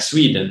 like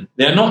Sweden,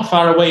 they're not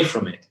far away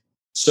from it.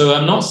 So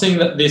I'm not saying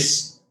that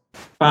this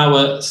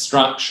power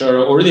structure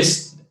or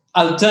this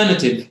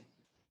alternative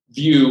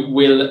view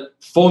will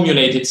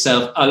formulate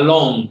itself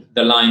along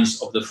the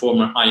lines of the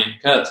former Iron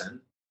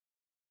Curtain,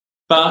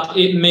 but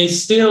it may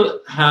still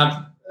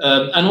have,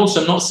 and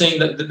also I'm not saying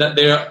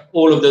that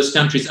all of those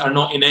countries are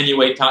not in any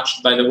way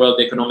touched by the World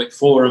Economic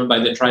Forum, by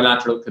the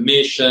Trilateral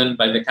Commission,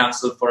 by the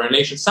Council of Foreign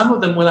Relations. Some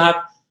of them will have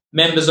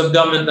members of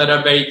government that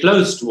are very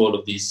close to all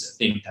of these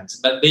think tanks,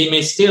 but they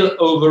may still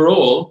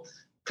overall,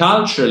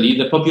 culturally,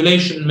 the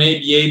population may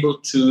be able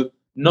to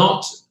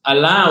not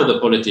allow the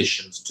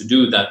politicians to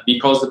do that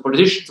because the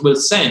politicians will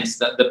sense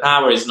that the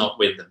power is not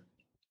with them.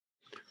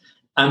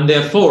 And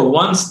therefore,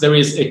 once there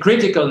is a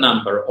critical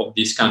number of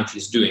these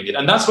countries doing it,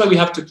 and that's why we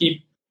have to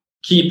keep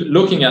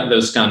looking at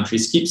those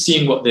countries, keep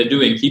seeing what they're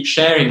doing, keep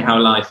sharing how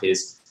life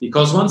is,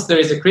 because once there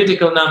is a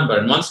critical number,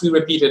 and once we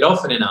repeat it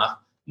often enough,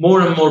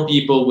 more and more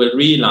people will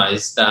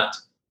realize that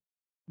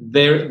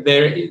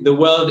the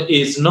world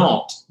is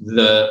not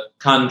the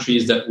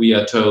countries that we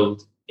are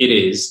told it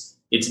is.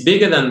 It's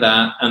bigger than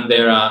that, and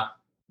there are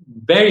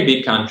very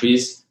big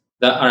countries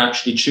that are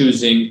actually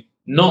choosing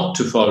not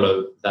to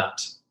follow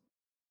that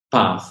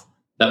path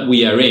that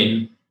we are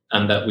in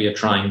and that we are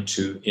trying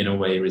to, in a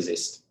way,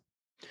 resist.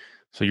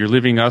 So you're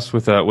leaving us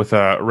with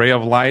a ray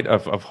of light,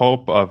 of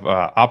hope, of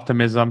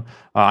optimism.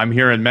 I'm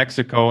here in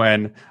Mexico,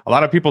 and a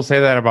lot of people say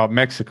that about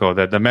Mexico,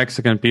 that the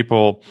Mexican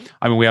people,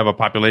 I mean, we have a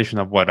population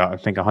of I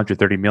think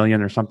 130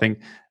 million or something.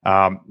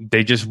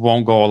 They just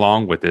won't go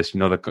along with this.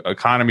 The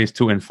economy is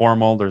too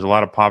informal. There's a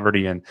lot of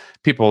poverty, and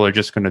people are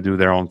just going to do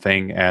their own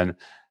thing. And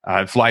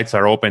flights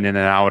are open in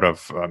and out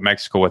of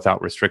Mexico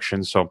without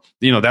restrictions. So,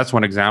 that's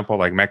one example,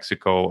 like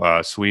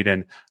Mexico,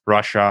 Sweden,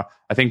 Russia.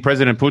 I think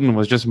President Putin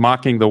was just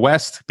mocking the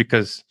West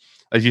because,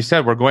 as you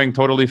said, we're going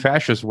totally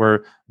fascist,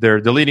 where they're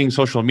deleting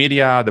social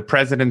media. The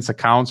president's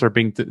accounts are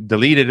being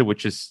deleted,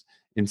 which is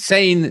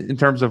insane in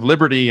terms of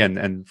liberty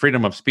and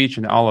freedom of speech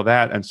and all of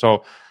that. And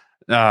so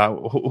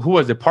who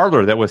was the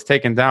Parler that was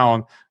taken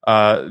down?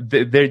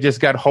 They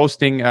just got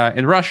hosting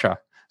in Russia.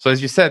 So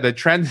as you said, the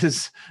trend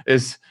is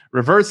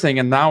reversing,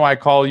 and now I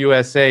call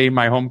USA,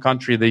 my home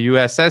country, the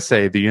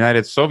USSA, the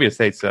United Soviet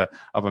States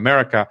of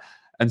America.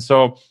 And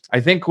so I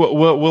think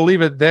we'll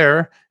leave it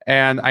there.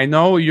 And I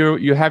know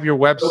you have your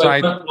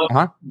website.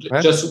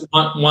 Just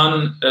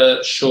one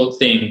short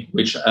thing,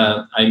 which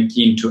I'm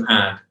keen to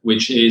add,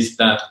 which is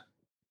that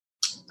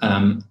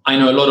I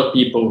know a lot of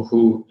people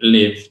who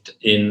lived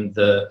in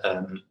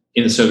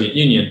the Soviet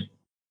Union,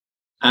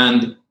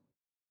 and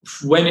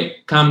when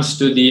it comes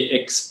to the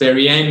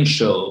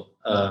experiential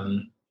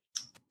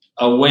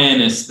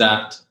awareness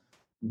that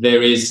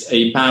there is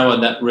a power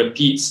that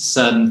repeats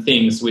certain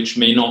things which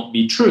may not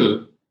be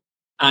true,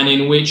 and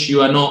in which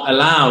you are not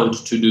allowed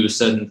to do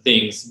certain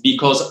things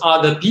because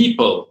other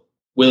people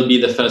will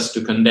be the first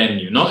to condemn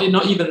you, not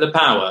even the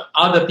power.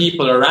 Other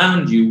people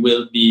around you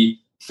will be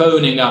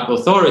phoning up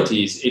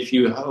authorities if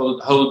you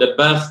hold a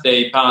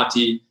birthday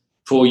party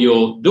for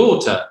your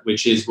daughter,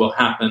 which is what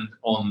happened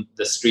on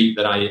the street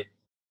that I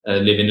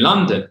live in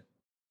London.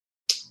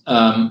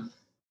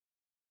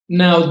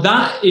 Now,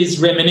 that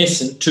is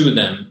reminiscent to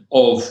them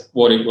of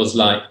what it was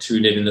like to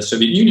live in the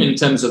Soviet Union in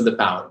terms of the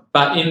power.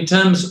 But in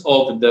terms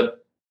of the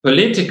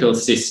political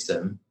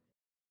system,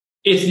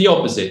 it's the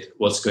opposite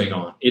what's going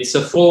on. It's a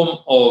form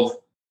of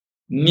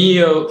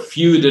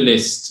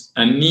neo-feudalist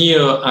and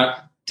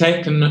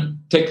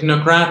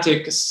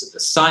neo-technocratic,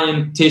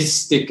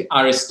 scientistic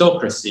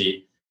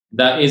aristocracy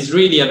that is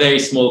really a very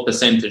small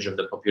percentage of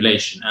the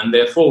population. And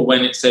therefore,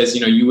 when it says,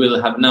 you will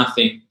have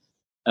nothing,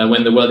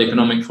 when the World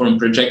Economic Forum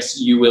projects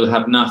you will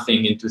have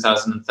nothing in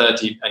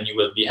 2030 and you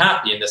will be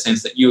happy, in the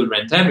sense that you'll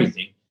rent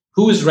everything,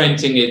 who's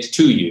renting it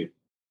to you?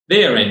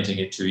 They are renting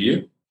it to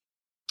you.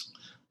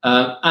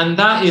 And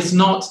they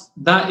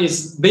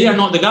are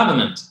not the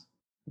government.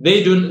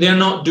 They are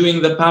not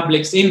doing the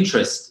public's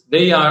interest.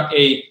 They are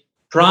a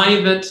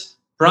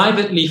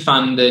privately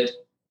funded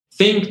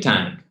think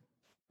tank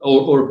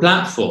or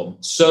platform.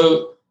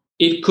 So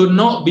it could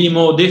not be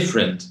more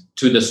different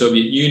to the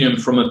Soviet Union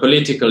from a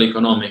political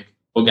economic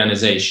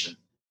organization.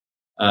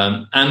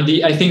 And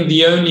I think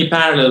the only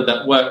parallel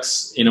that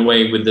works in a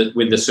way with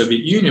the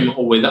Soviet Union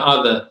or with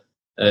other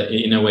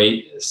in a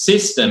way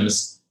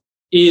systems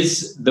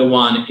is the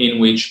one in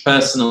which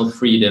personal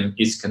freedom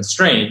is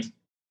constrained,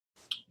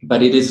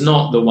 but it is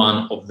not the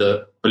one of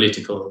the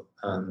political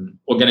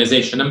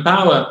organization and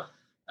power,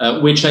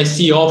 which I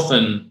see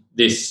often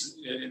this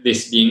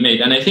being made.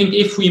 And I think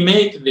if we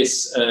make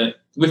this,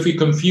 if we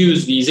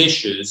confuse these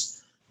issues,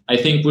 I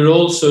think we'll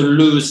also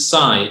lose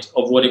sight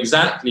of what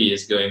exactly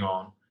is going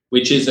on,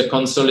 which is a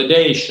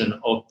consolidation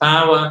of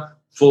power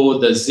for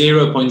the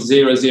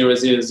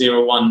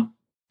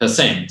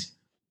 0.00001%.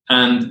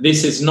 And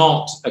this is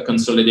not a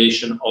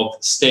consolidation of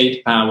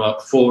state power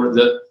for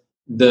the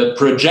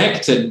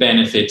projected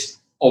benefit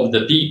of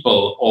the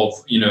people of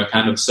a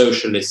kind of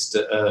socialist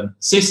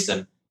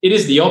system. It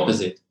is the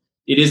opposite.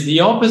 It is the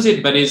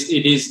opposite, but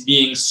it is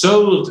being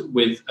sold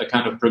with a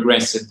kind of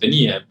progressive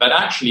veneer. But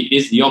actually, it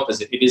is the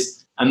opposite. It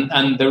is,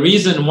 and the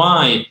reason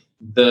why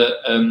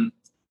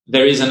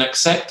there is an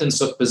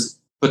acceptance of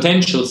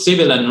potential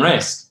civil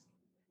unrest,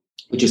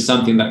 which is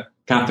something that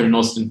Catherine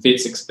Austin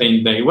Fitts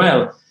explained very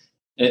well,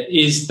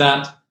 is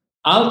that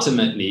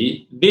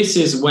ultimately this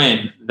is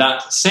when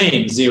that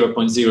same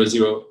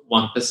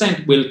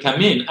 0.001% will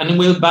come in and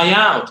will buy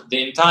out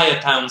the entire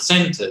town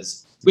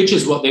centers, which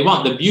is what they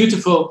want, the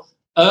beautiful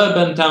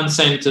urban town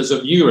centers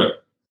of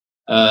Europe.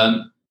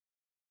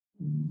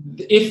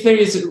 If there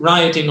is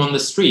rioting on the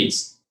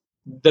streets,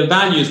 the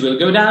values will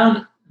go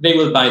down, they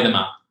will buy them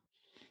up.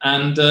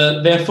 And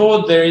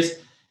therefore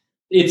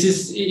it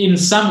is in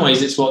some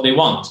ways it's what they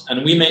want,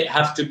 and we may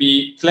have to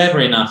be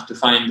clever enough to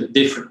find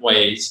different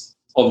ways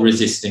of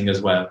resisting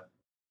as well,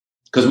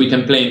 because we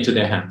can play into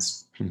their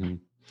hands. Mm-hmm.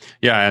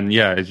 Yeah, and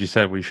yeah, as you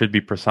said, we should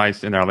be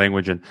precise in our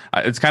language, and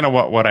it's kind of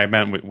what I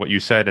meant with what you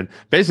said. And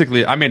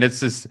basically, I mean, it's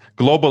this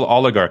global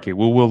oligarchy.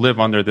 We will live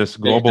under this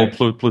global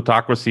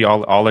plutocracy,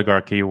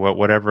 oligarchy,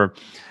 whatever.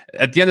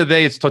 At the end of the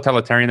day, it's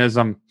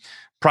totalitarianism,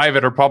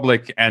 private or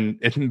public, and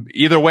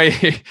either way,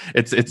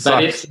 it's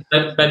but it's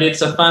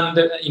a fund.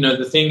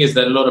 The thing is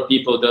that a lot of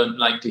people don't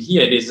like to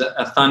hear it. Is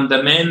a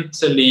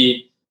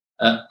fundamentally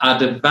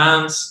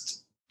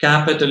advanced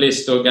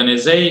capitalist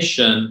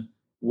organization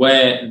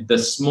where the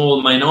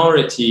small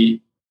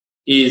minority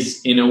is,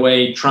 in a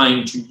way,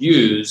 trying to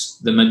use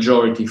the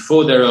majority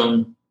for their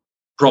own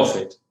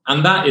profit.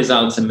 And that is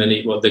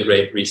ultimately what the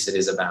Great Reset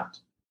is about.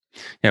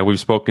 Yeah, we've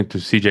spoken to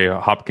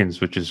CJ Hopkins,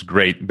 which is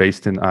great,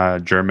 based in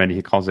Germany.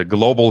 He calls it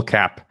global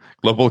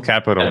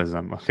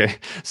capitalism. Yeah. Okay,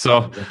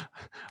 so...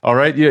 All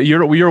right.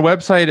 Your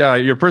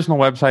website, your personal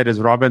website is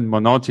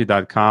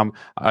robinmonotti.com.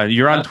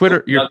 You're on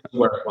Twitter. That's the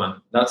work one.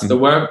 That's the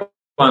work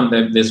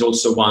one. There's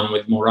also one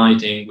with more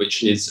writing,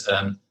 which is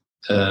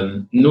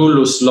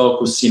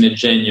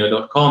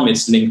nulluslocussinegegno.com.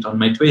 It's linked on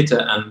my Twitter,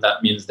 and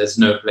that means there's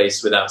no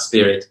place without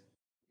spirit.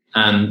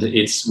 And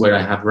it's where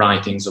I have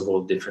writings of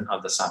all different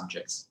other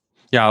subjects.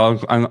 Yeah,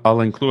 I'll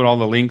include all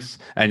the links.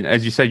 And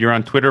as you said, you're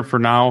on Twitter for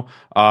now.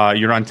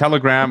 You're on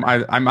Telegram.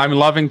 I'm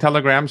loving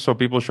Telegram, so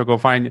people should go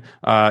find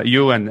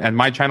you and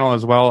my channel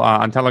as well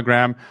on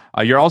Telegram.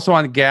 You're also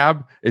on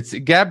Gab. It's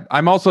Gab.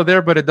 I'm also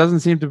there, but it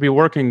doesn't seem to be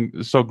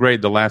working so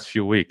great the last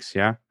few weeks.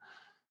 Yeah.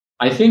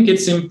 I think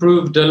it's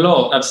improved a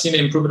lot. I've seen it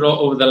improve a lot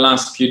over the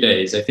last few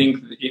days. I think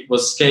it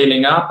was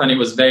scaling up and it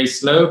was very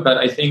slow, but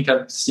I think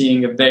I'm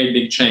seeing a very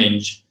big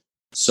change.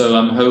 So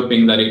I'm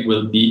hoping that it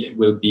will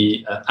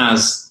be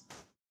as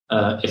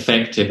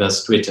effective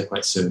as Twitter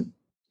quite soon.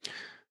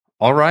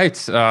 All right.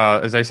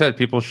 As I said,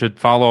 people should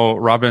follow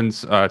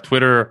Robin's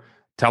Twitter,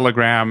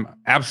 Telegram.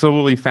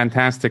 Absolutely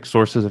fantastic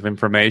sources of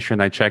information.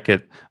 I check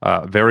it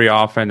very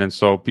often. And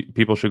so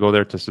people should go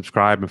there to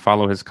subscribe and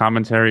follow his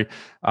commentary.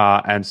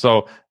 And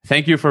so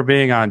thank you for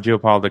being on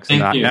Geopolitics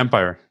and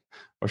Empire.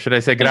 Or should I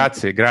say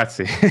grazie?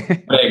 Grazie.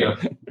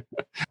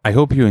 I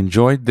hope you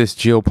enjoyed this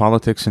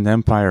Geopolitics and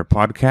Empire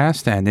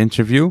podcast and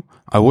interview.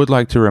 I would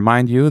like to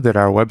remind you that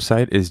our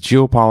website is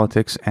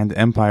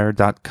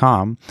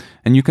geopoliticsandempire.com,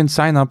 and you can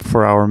sign up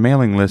for our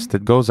mailing list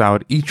that goes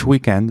out each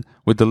weekend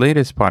with the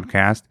latest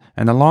podcast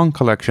and a long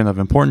collection of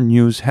important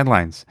news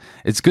headlines.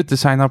 It's good to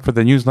sign up for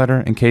the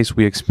newsletter in case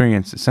we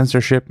experience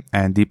censorship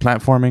and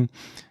deplatforming.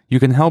 You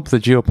can help the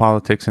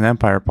Geopolitics and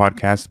Empire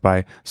podcast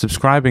by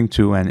subscribing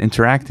to and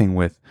interacting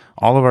with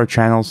all of our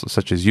channels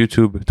such as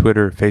YouTube,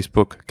 Twitter,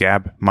 Facebook,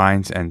 Gab,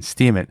 Minds, and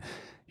Steemit.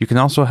 You can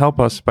also help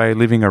us by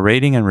leaving a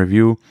rating and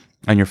review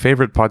on your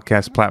favorite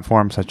podcast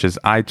platforms such as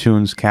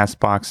iTunes,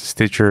 CastBox,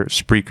 Stitcher,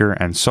 Spreaker,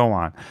 and so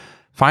on.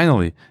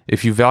 Finally,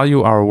 if you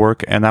value our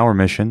work and our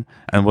mission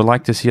and would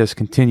like to see us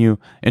continue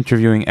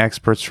interviewing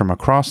experts from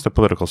across the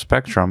political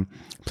spectrum,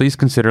 please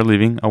consider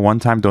leaving a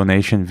one-time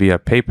donation via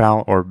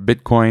PayPal or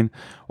Bitcoin,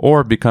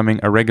 or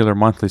becoming a regular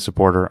monthly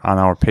supporter on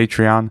our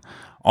Patreon.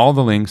 All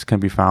the links can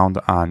be found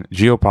on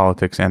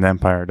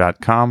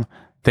geopoliticsandempire.com.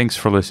 Thanks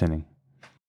for listening.